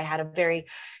about it. I had a very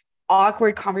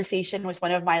awkward conversation with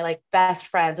one of my like best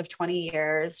friends of 20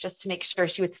 years, just to make sure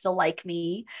she would still like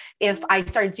me if I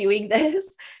started doing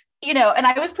this, and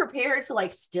I was prepared to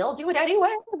like still do it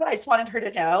anyway, but I just wanted her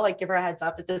to know, like, give her a heads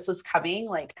up that this was coming,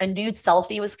 like a nude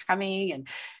selfie was coming and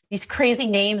these crazy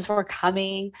names were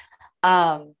coming.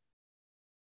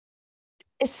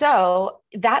 So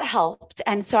that helped.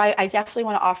 And so I definitely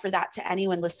want to offer that to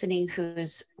anyone listening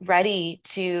who's ready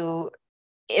to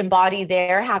embody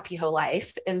their happy whole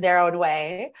life in their own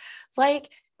way. Like,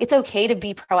 it's okay to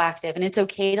be proactive, and it's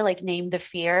okay to like name the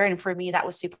fear. And for me, that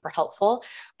was super helpful.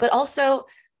 But also,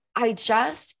 I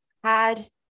just had,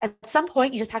 at some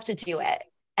point, you just have to do it.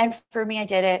 And for me, I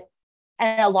did it.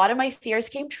 And a lot of my fears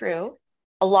came true.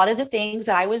 A lot of the things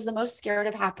that I was the most scared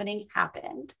of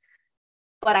happened,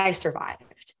 but I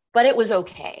survived. But it was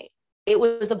okay. It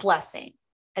was a blessing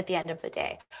at the end of the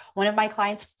day. One of my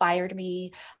clients fired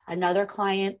me. Another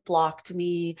client blocked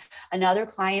me. Another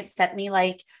client sent me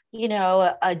like, a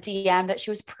DM that she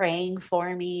was praying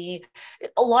for me.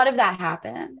 A lot of that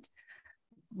happened.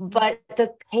 But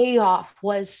the payoff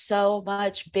was so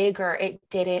much bigger. It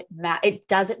didn't matter. It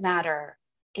doesn't matter.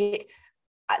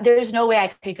 There's no way I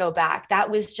could go back. That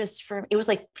was just it was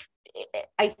like,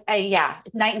 yeah,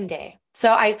 night and day.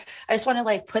 So I just want to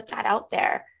like put that out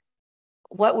there.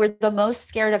 What we're the most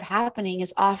scared of happening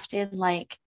is often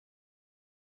like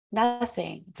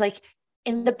nothing. It's like,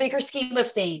 in the bigger scheme of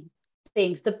things,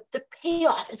 the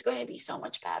payoff is going to be so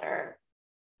much better.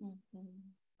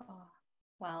 Mm-hmm. Oh,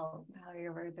 wow.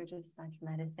 Your words are just such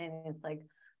medicine. It's like,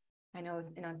 I know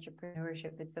in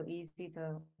entrepreneurship, it's so easy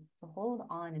to hold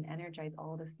on and energize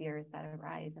all the fears that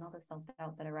arise and all the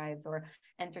self-doubt that arrives, or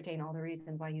entertain all the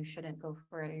reasons why you shouldn't go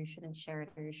for it, or you shouldn't share it,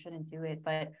 or you shouldn't do it.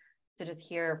 But to just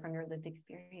hear from your lived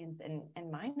experience,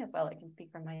 and mine as well, I can speak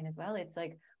from mine as well. It's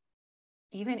like,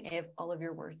 even if all of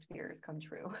your worst fears come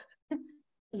true,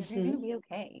 you're going to be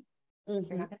okay. You're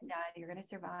not going to die. You're going to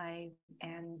survive.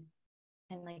 And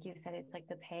like you said, it's like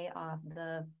the payoff,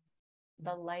 the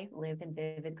life lived in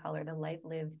vivid color, the life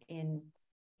lived in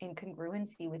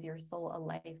congruency with your soul, a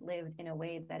life lived in a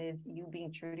way that is you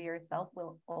being true to yourself,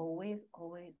 will always,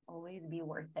 always, always be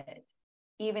worth it.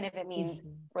 Even if it means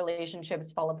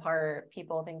relationships fall apart,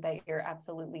 people think that you're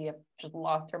absolutely just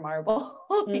lost her marble.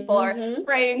 People are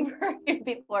praying for you,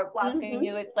 people are blocking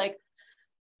you. It's like,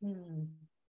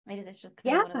 it's just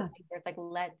kind of one of those things where it's like,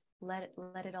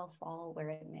 let it all fall where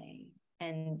it may.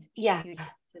 And you just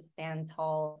to stand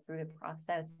tall through the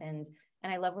process. And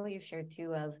I love what you shared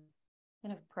too, of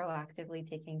kind of proactively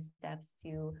taking steps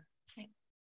to like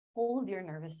hold your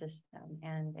nervous system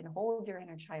and hold your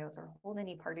inner child, or hold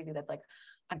any part of you that's like,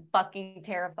 I'm fucking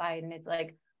terrified. And it's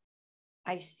like,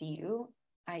 I see you,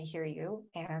 I hear you,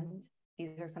 and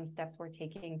these are some steps we're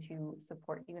taking to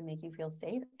support you and make you feel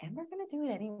safe, and we're going to do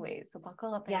it anyway. So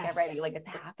buckle up and get ready. Like, it's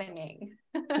happening.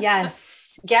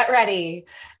 Yes, get ready.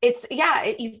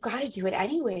 You've got to do it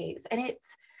anyways. And it's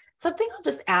something I'll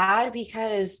just add,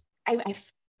 because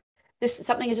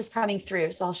something is just coming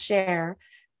through, so I'll share.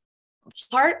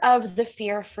 Part of the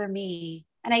fear for me,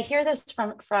 and I hear this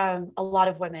from a lot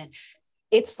of women,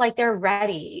 it's like they're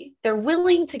ready. They're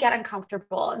willing to get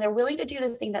uncomfortable, and they're willing to do the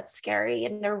thing that's scary,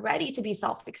 and they're ready to be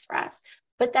self-expressed.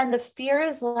 But then the fear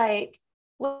is like,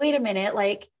 wait a minute,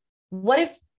 like, what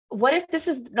if this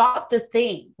is not the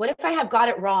thing? What if I have got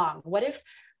it wrong? What if,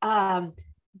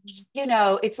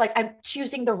 it's like I'm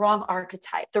choosing the wrong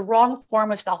archetype, the wrong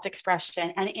form of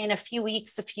self-expression. And in a few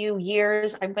weeks, a few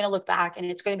years, I'm going to look back and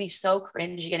it's going to be so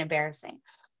cringy and embarrassing.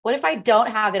 What if I don't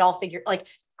have it all figured? Like,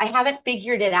 I haven't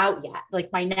figured it out yet. Like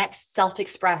my next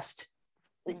self-expressed,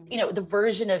 the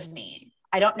version of me.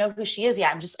 I don't know who she is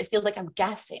yet. I feel like I'm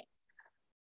guessing.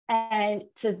 And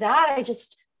to that, I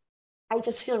just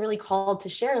feel really called to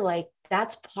share, like,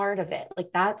 that's part of it.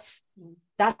 Like that's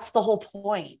the whole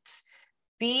point.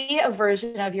 Be a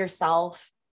version of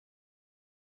yourself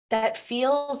that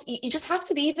feels, you just have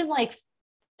to be even like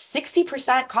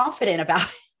 60% confident about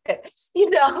it,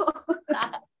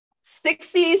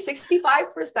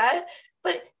 65%,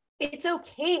 but it's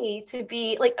okay to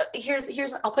be like,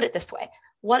 here's, I'll put it this way.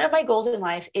 One of my goals in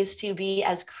life is to be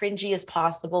as cringy as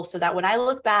possible so that when I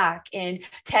look back in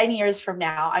 10 years from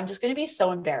now, I'm just going to be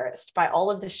so embarrassed by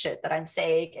all of the shit that I'm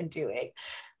saying and doing.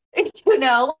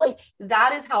 Like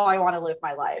that is how I want to live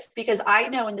my life, because I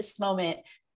know in this moment,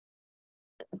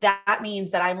 that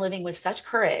means that I'm living with such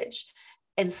courage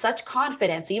and such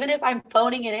confidence, even if I'm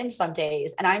phoning it in some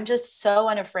days. And I'm just so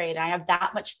unafraid. I have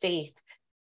that much faith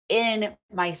in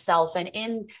myself and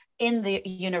in the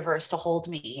universe to hold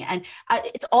me. And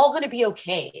it's all going to be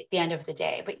okay at the end of the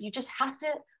day, but you just have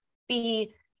to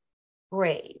be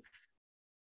brave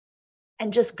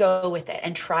and just go with it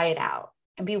and try it out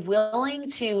and be willing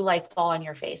to like fall on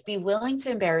your face, be willing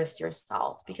to embarrass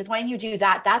yourself, because when you do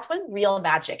that, that's when real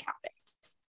magic happens.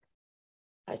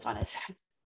 I just want to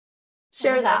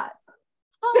share that.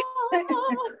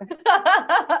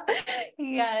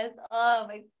 Yes. Oh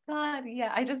my God.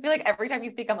 Yeah. I just feel like every time you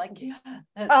speak, I'm like, yeah.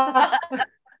 I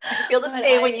feel the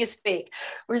same when you speak.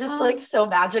 We're just like so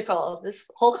magical. This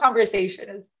whole conversation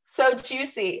is so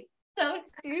juicy. So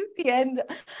juicy. And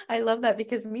I love that,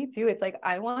 because me too, it's like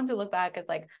I want to look back as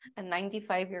like a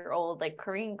 95-year-old like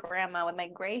Korean grandma with my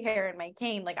gray hair and my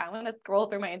cane. Like I want to scroll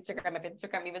through my Instagram, if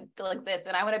Instagram even still exists,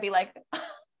 and I want to be like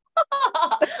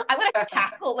I want to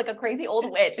cackle like a crazy old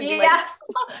witch and be like,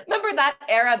 oh, remember that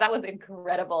era? That was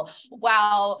incredible.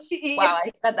 Wow. Wow.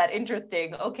 I said that.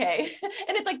 Interesting. Okay.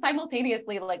 And it's like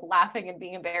simultaneously like laughing and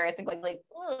being embarrassed and going like,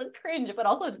 oh, cringe, but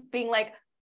also just being like,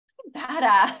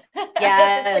 badass.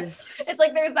 Yes. It's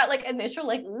like there's that like initial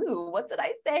like, ooh, what did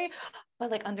I say?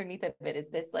 But like underneath of it is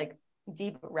this like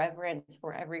deep reverence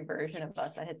for every version of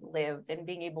us that has lived, and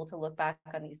being able to look back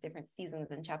on these different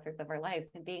seasons and chapters of our lives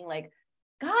and being like,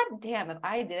 God damn, if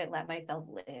I didn't let myself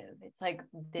live. It's like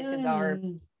this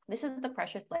is the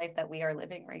precious life that we are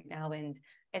living right now, and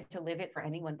to live it for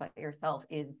anyone but yourself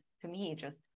is, to me,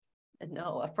 just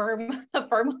a firm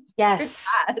yes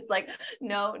path. Like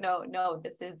no,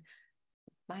 this is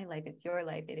my life, it's your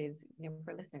life. It is,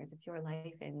 for listeners, it's your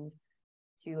life, and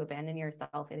to abandon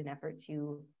yourself in an effort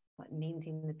to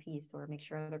maintain the peace or make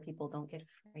sure other people don't get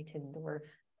frightened, or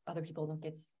other people don't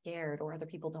get scared, or other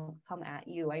people don't come at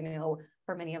you. I know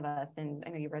for many of us, and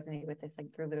I know you resonate with this,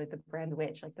 like through the brand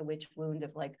witch, like the witch wound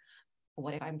of like,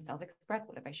 what if I'm self-expressed?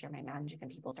 What if I share my magic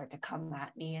and people start to come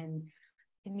at me? And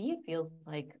to me, it feels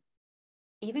like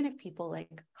even if people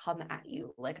like come at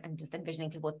you, like I'm just envisioning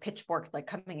people with pitchforks like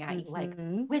coming at you, like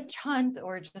witch hunt,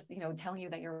 or just telling you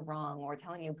that you're wrong, or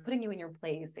putting you in your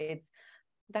place. It's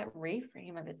that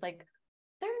reframe of, it's like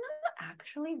they're not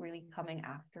actually really coming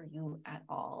after you at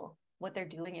all. What they're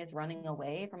doing is running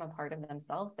away from a part of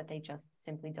themselves that they just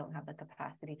simply don't have the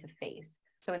capacity to face.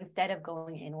 So instead of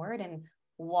going inward and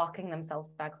walking themselves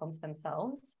back home to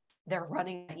themselves, they're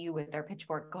running at you with their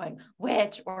pitchfork going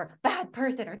witch or bad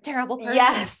person or terrible person.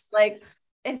 Yes. Like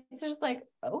it's just like,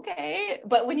 okay.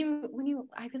 But when you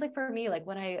I feel like for me, like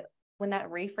when that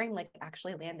reframe like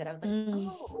actually landed, I was like,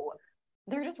 oh,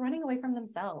 they're just running away from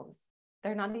themselves.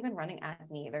 They're not even running at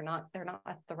me. They're not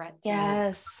a threat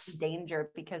to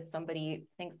danger because somebody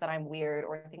thinks that I'm weird,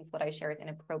 or thinks what I share is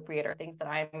inappropriate, or thinks that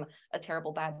I'm a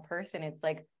terrible bad person. It's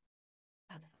like,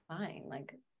 that's fine.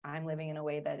 Like I'm living in a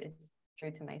way that is true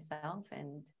to myself,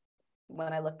 and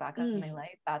when I look back on my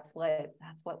life, that's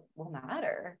what will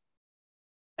matter.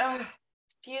 Oh,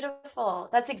 it's beautiful.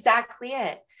 That's exactly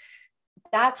it.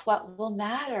 That's what will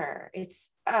matter. It's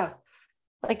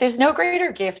like there's no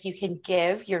greater gift you can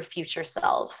give your future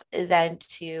self than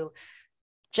to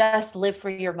just live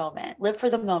for your moment, live for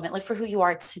the moment, live for who you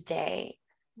are today.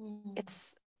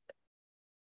 It's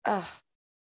Oh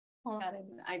God,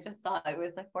 I just thought it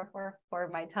was like 444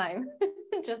 my time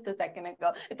just a second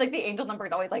ago. It's like the angel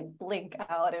numbers always like blink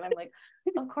out, and I'm like,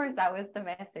 of course that was the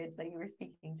message that you were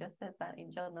speaking just as that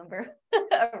angel number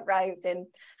arrived. And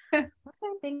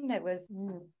one thing that was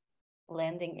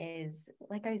landing is,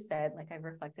 like I said, like I've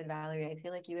reflected, Valerie, I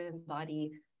feel like you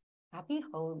embody happy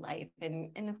whole life,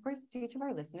 and of course to each of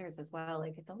our listeners as well.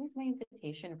 Like it's always my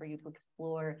invitation for you to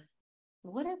explore,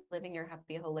 what does living your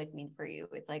happy whole life mean for you?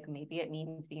 It's like, maybe it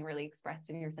means being really expressed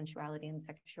in your sensuality and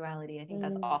sexuality. I think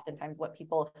that's oftentimes what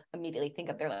people immediately think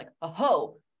of. They're like,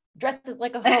 oh, dresses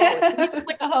like a hoe, eats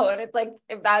like a hoe. And it's like,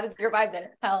 if that is your vibe, then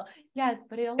hell yes.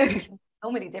 But it also comes in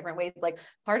so many different ways. Like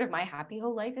part of my happy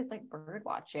whole life is like bird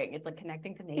watching. It's like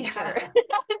connecting to nature.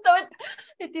 Yeah. So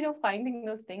it's, finding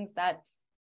those things that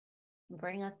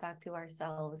bring us back to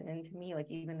ourselves. And to me, like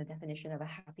even the definition of a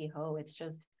happy hoe, it's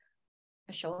just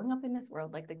showing up in this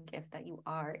world like the gift that you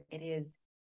are. It is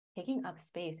taking up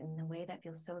space in a way that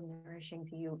feels so nourishing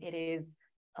to you. It is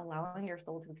allowing your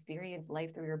soul to experience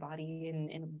life through your body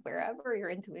and wherever your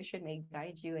intuition may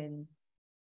guide you. And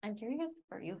I'm curious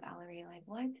for you, Valerie, like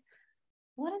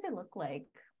what does it look like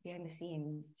behind the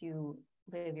scenes to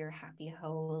live your happy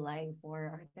whole life? Or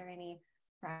are there any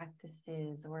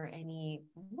practices or any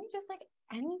just like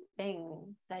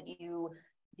anything that you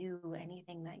do,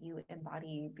 anything that you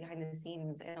embody behind the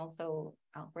scenes and also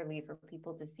outwardly for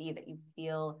people to see that you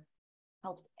feel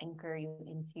helps anchor you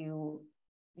into,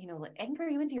 like anchor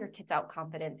you into your tits out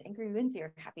confidence, anchor you into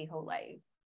your happy whole life?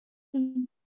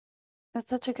 That's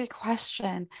such a good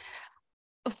question.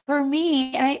 For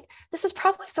me, and this is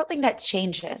probably something that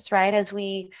changes, right? As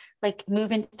we like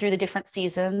move in through the different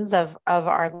seasons of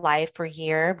our life or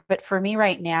year. But for me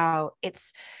right now,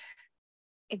 it's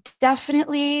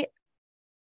definitely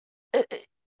uh,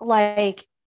 like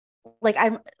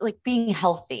I'm like being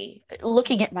healthy,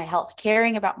 looking at my health,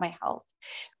 caring about my health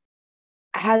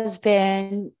has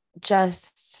been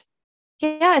just,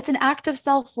 yeah, it's an act of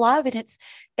self-love. And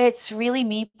it's really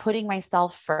me putting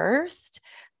myself first,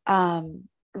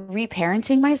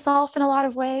 reparenting myself in a lot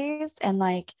of ways, and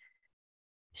like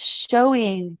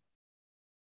showing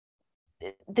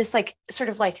this like sort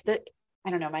of like the, I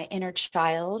don't know, my inner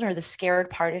child or the scared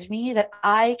part of me that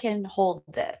I can hold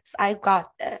this. I've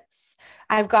got this.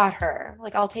 I've got her.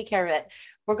 Like, I'll take care of it.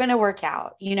 We're going to work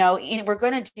out, we're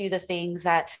going to do the things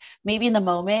that maybe in the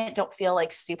moment don't feel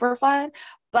like super fun,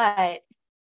 but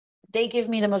they give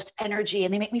me the most energy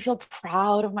and they make me feel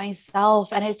proud of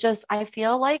myself. And it's just, I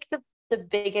feel like the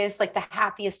biggest, like the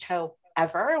happiest hope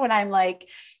ever when I'm like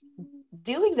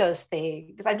doing those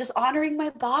things. I'm just honoring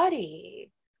my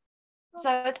body.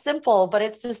 So it's simple, but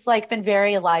it's just like been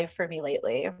very alive for me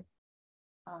lately.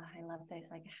 Oh, I love this.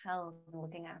 Like health,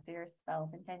 looking after yourself,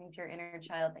 and tending to your inner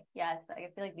child. Like, yes, I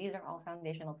feel like these are all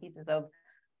foundational pieces of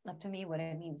to me what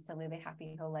it means to live a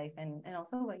happy whole life. And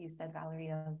also what you said,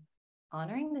 Valerie, of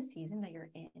honoring the season that you're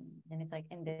in. And it's like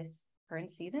in this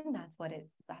current season, that's what it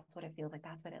feels like.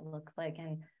 That's what it looks like.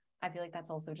 And I feel like that's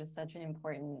also just such an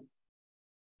important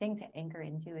thing to anchor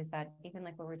into, is that even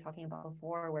like what we were talking about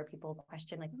before, where people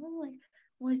question like, oh, like,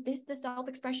 was this the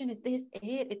self-expression? Is this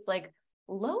it? It's like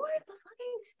lower the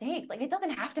fucking stakes. Like it doesn't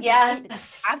have to be it. It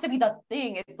doesn't have to be the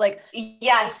thing. It's like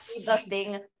yes, the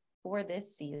thing for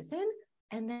this season.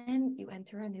 And then you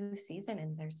enter a new season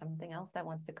and there's something else that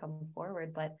wants to come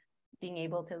forward. But being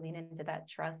able to lean into that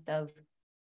trust of,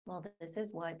 well, this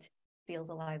is what feels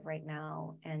alive right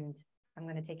now. And I'm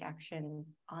going to take action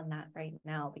on that right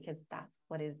now, because that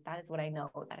is what I know.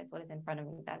 That is what is in front of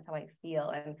me. That's how I feel.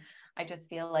 And I just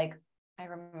feel like, I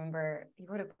remember you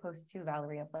wrote a post too,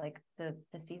 Valerie, of like the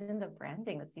seasons of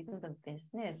branding, the seasons of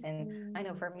business. And I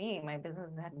know for me, my business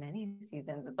has had many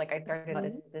seasons. It's like I started out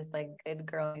as this like good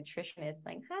girl nutritionist,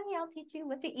 like, honey, I'll teach you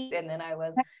what to eat. And then I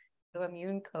was an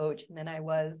immune coach. And then I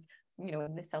was,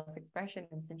 in the self-expression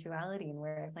and sensuality and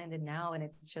where I've landed now. And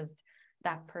it's just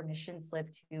that permission slip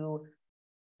to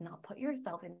not put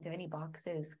yourself into any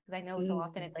boxes. Because I know so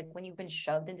often it's like when you've been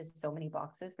shoved into so many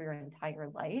boxes for your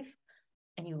entire life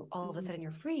and you all of a sudden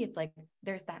you're free, it's like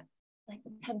there's that like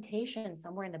temptation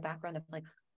somewhere in the background of like,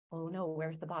 oh no,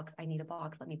 where's the box? I need a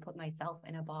box. Let me put myself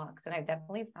in a box. And I've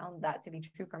definitely found that to be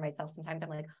true for myself. Sometimes I'm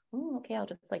like, oh, okay, I'll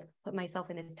just like put myself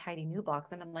in this tidy new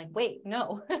box. And I'm like, wait,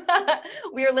 no,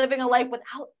 we are living a life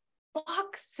without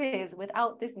boxes,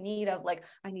 without this need of like,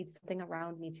 I need something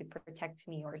around me to protect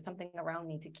me, or something around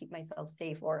me to keep myself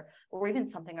safe, or even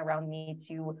something around me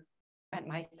to prevent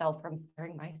myself from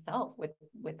scaring myself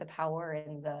with the power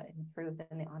and the truth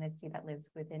and the honesty that lives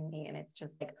within me. And it's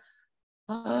just like,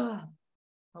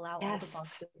 allow all the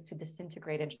boxes to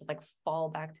disintegrate and just like fall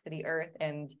back to the earth.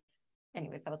 And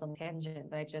anyways, that was a tangent,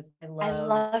 but I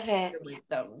love it. your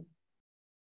wisdom.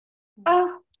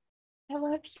 Oh, I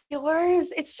love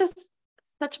yours. It's just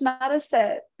such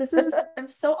medicine. I'm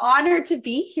so honored to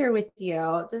be here with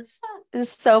you. This is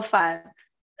so fun.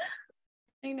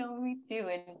 I know, me too.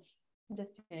 And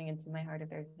just tuning into my heart, if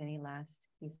there's any last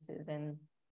pieces, and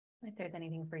if there's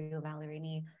anything for you,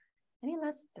 Valerie, any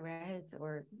last threads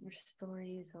or your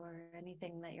stories or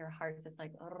anything that your heart is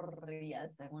like, oh yes,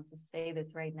 I want to say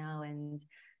this right now. And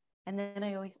then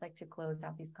I always like to close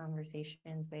out these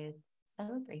conversations with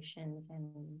celebrations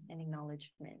and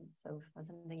acknowledgments of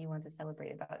something you want to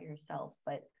celebrate about yourself.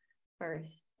 But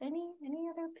first? Any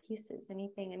other pieces,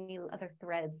 anything, any other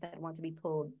threads that want to be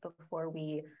pulled before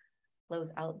we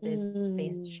close out this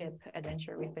spaceship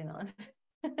adventure we've been on?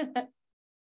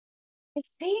 I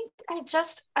think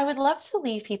I would love to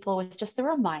leave people with just a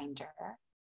reminder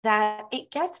that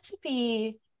it gets to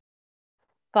be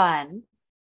fun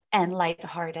and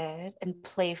lighthearted and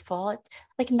playful.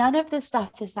 Like none of this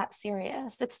stuff is that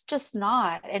serious. It's just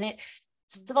not. And it's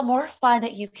the more fun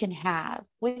that you can have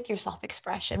with your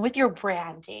self-expression, with your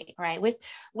branding, right?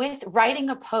 With writing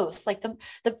a post, like the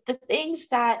things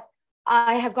that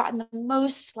I have gotten the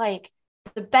most like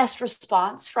the best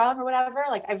response from or whatever,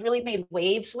 like I've really made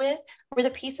waves with, were the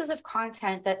pieces of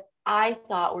content that I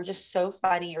thought were just so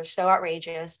funny or so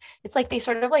outrageous. It's like they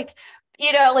sort of like,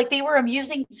 like they were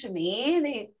amusing to me and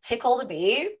they tickled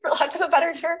me, for lack of a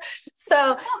better term.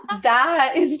 So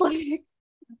that is like,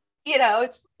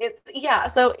 it's yeah.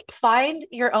 So find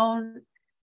the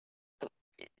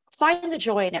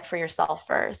joy in it for yourself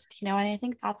first, and I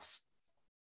think that's,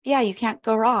 yeah, you can't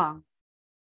go wrong.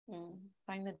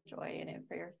 Find the joy in it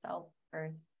for yourself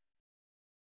first.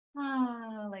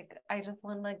 Like I just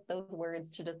want like those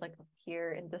words to just like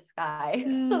appear in the sky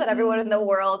so that everyone in the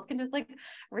world can just like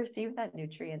receive that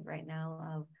nutrient right now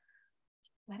of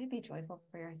let it be joyful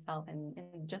for yourself, and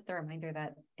just a reminder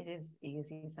that it is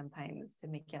easy sometimes to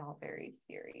make it all very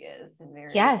serious and very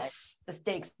yes, like, the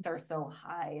stakes are so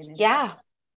high, and it's yeah, like,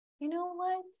 you know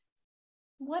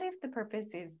what if the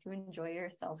purpose is to enjoy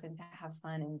yourself and to have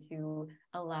fun and to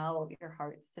allow your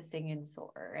hearts to sing and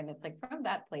soar? And it's like from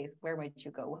that place, where might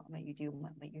you go? What might you do?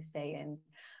 What might you say? And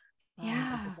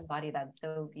yeah, embody that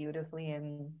so beautifully.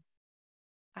 And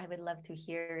I would love to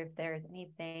hear if there's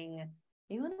anything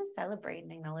you want to celebrate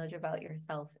and acknowledge about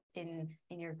yourself in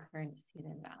your current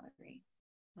season, Valerie.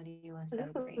 What do you want to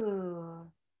celebrate? Ooh.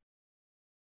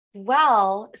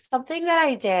 Well, something that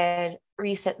I did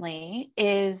recently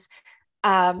is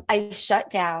I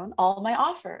shut down all my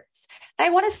offers. I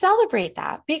want to celebrate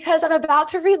that because I'm about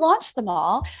to relaunch them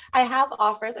all. I have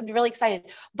offers. I'm really excited.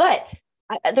 But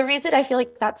the reason I feel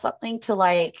like that's something to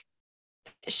like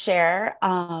share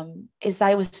is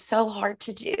that it was so hard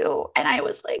to do. And I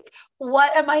was like,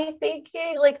 what am I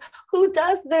thinking? Like, who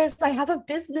does this? I have a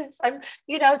business.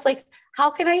 It's like,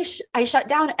 how can I shut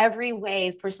down every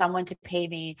way for someone to pay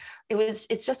me?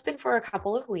 It's just been for a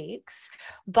couple of weeks,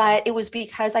 but it was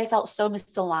because I felt so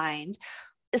misaligned.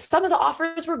 Some of the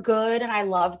offers were good and I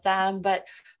loved them, but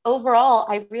overall,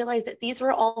 I realized that these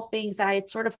were all things that I had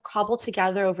sort of cobbled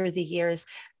together over the years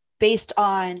based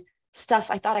on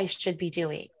stuff I thought I should be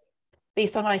doing,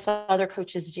 based on what I saw other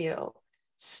coaches do.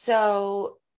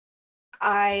 So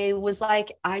I was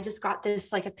like, I just got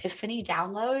this like epiphany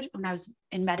download when I was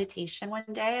in meditation one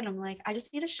day. And I'm like, I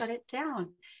just need to shut it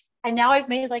down. And now I've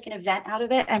made like an event out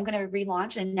of it. I'm going to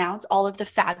relaunch and announce all of the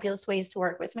fabulous ways to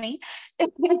work with me.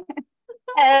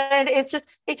 And it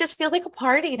just feels like a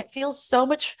party, and it feels so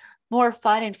much more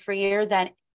fun and freer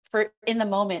than for in the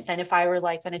moment than if I were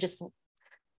like going to just,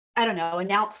 I don't know,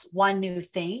 announce one new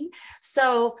thing.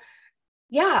 So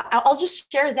yeah, I'll just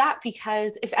share that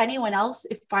because if anyone else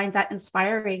finds that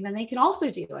inspiring, then they can also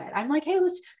do it. I'm like, hey,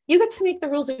 you get to make the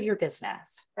rules of your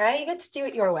business, right? You get to do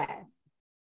it your way.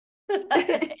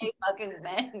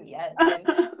 Amen. Yes.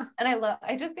 And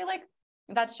I just feel like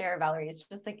that share, Valerie, is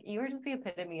just like you were just the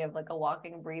epitome of like a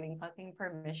walking, breathing, fucking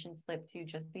permission slip to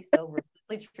just be so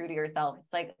ruthlessly true to yourself.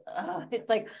 It's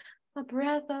like a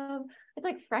breath of, it's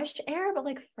like fresh air, but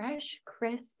like fresh,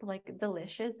 crisp, like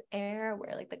delicious air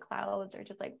where like the clouds are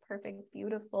just like perfect,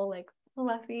 beautiful, like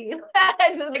fluffy.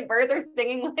 Just like birds are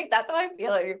singing. Like that's how I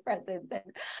feel in your presence. And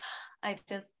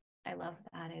I love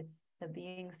that. It's the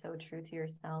being so true to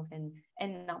yourself and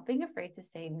not being afraid to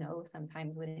say no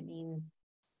sometimes when it means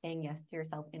saying yes to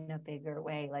yourself in a bigger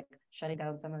way, like shutting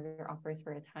down some of your offers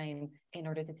for a time in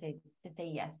order to say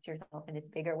yes to yourself in this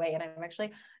bigger way. And I'm actually,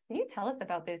 can you tell us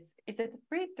about this? It's a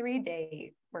free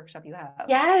 3-day workshop you have.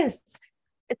 Yes,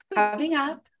 it's coming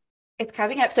up. It's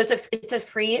coming up. So it's a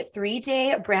free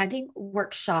 3-day branding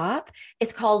workshop.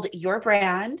 It's called Your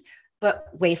Brand, but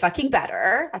way fucking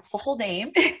better. That's the whole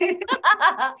name.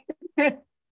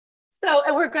 So,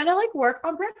 and we're going to like work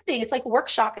on branding. It's like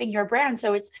workshopping your brand.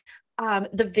 So it's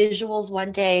the visuals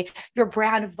one day, your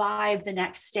brand vibe the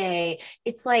next day.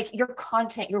 It's like your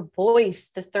content, your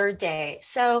voice the third day.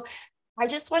 So I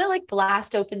just want to like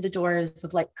blast open the doors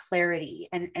of like clarity.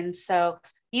 And so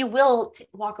you will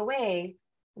walk away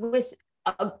with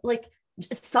like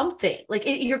something like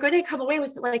you're going to come away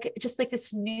with like just like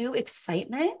this new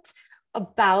excitement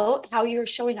about how you're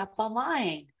showing up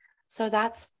online. So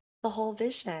that's the whole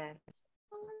vision.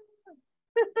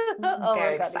 Oh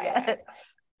Very my God, excited. yes.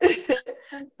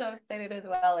 I'm so excited as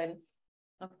well. And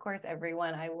Of course,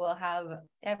 everyone, I will have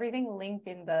everything linked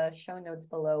in the show notes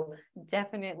below.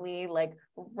 Definitely like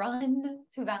run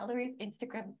to Valerie's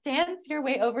Instagram, dance your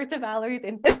way over to Valerie's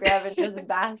Instagram and just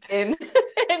bask in,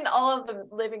 in all of the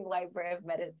living library of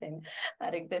medicine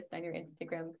that exists on your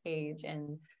Instagram page.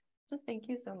 And just thank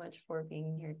you so much for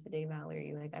being here today,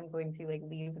 Valerie. Like I'm going to like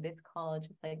leave this call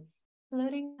just like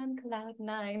floating on cloud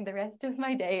nine the rest of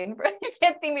my day. And you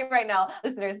can't see me right now,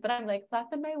 listeners, but I'm like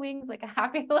flapping my wings like a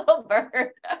happy little bird.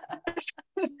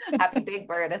 Happy big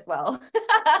bird as well.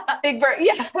 Big bird.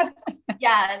 Yeah.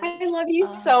 Yeah. I love you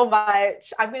so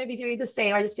much. I'm going to be doing the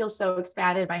same. I just feel so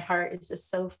expanded. My heart is just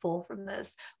so full from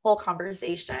this whole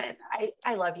conversation.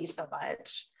 I love you so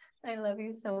much. I love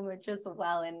you so much as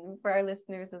well. And for our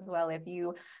listeners as well, if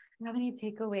you have any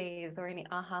takeaways or any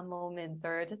aha moments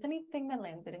or just anything that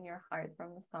landed in your heart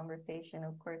from this conversation,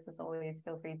 of course, as always,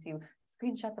 feel free to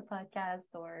screenshot the podcast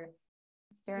or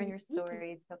share on your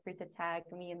stories. Feel free to tag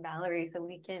me and Valerie so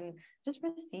we can just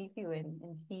receive you and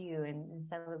see you and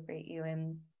celebrate you.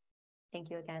 And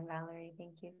thank you again, Valerie.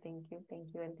 Thank you, thank you, thank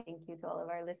you. And thank you to all of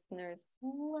our listeners.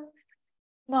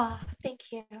 Well,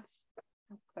 thank you.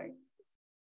 Of course.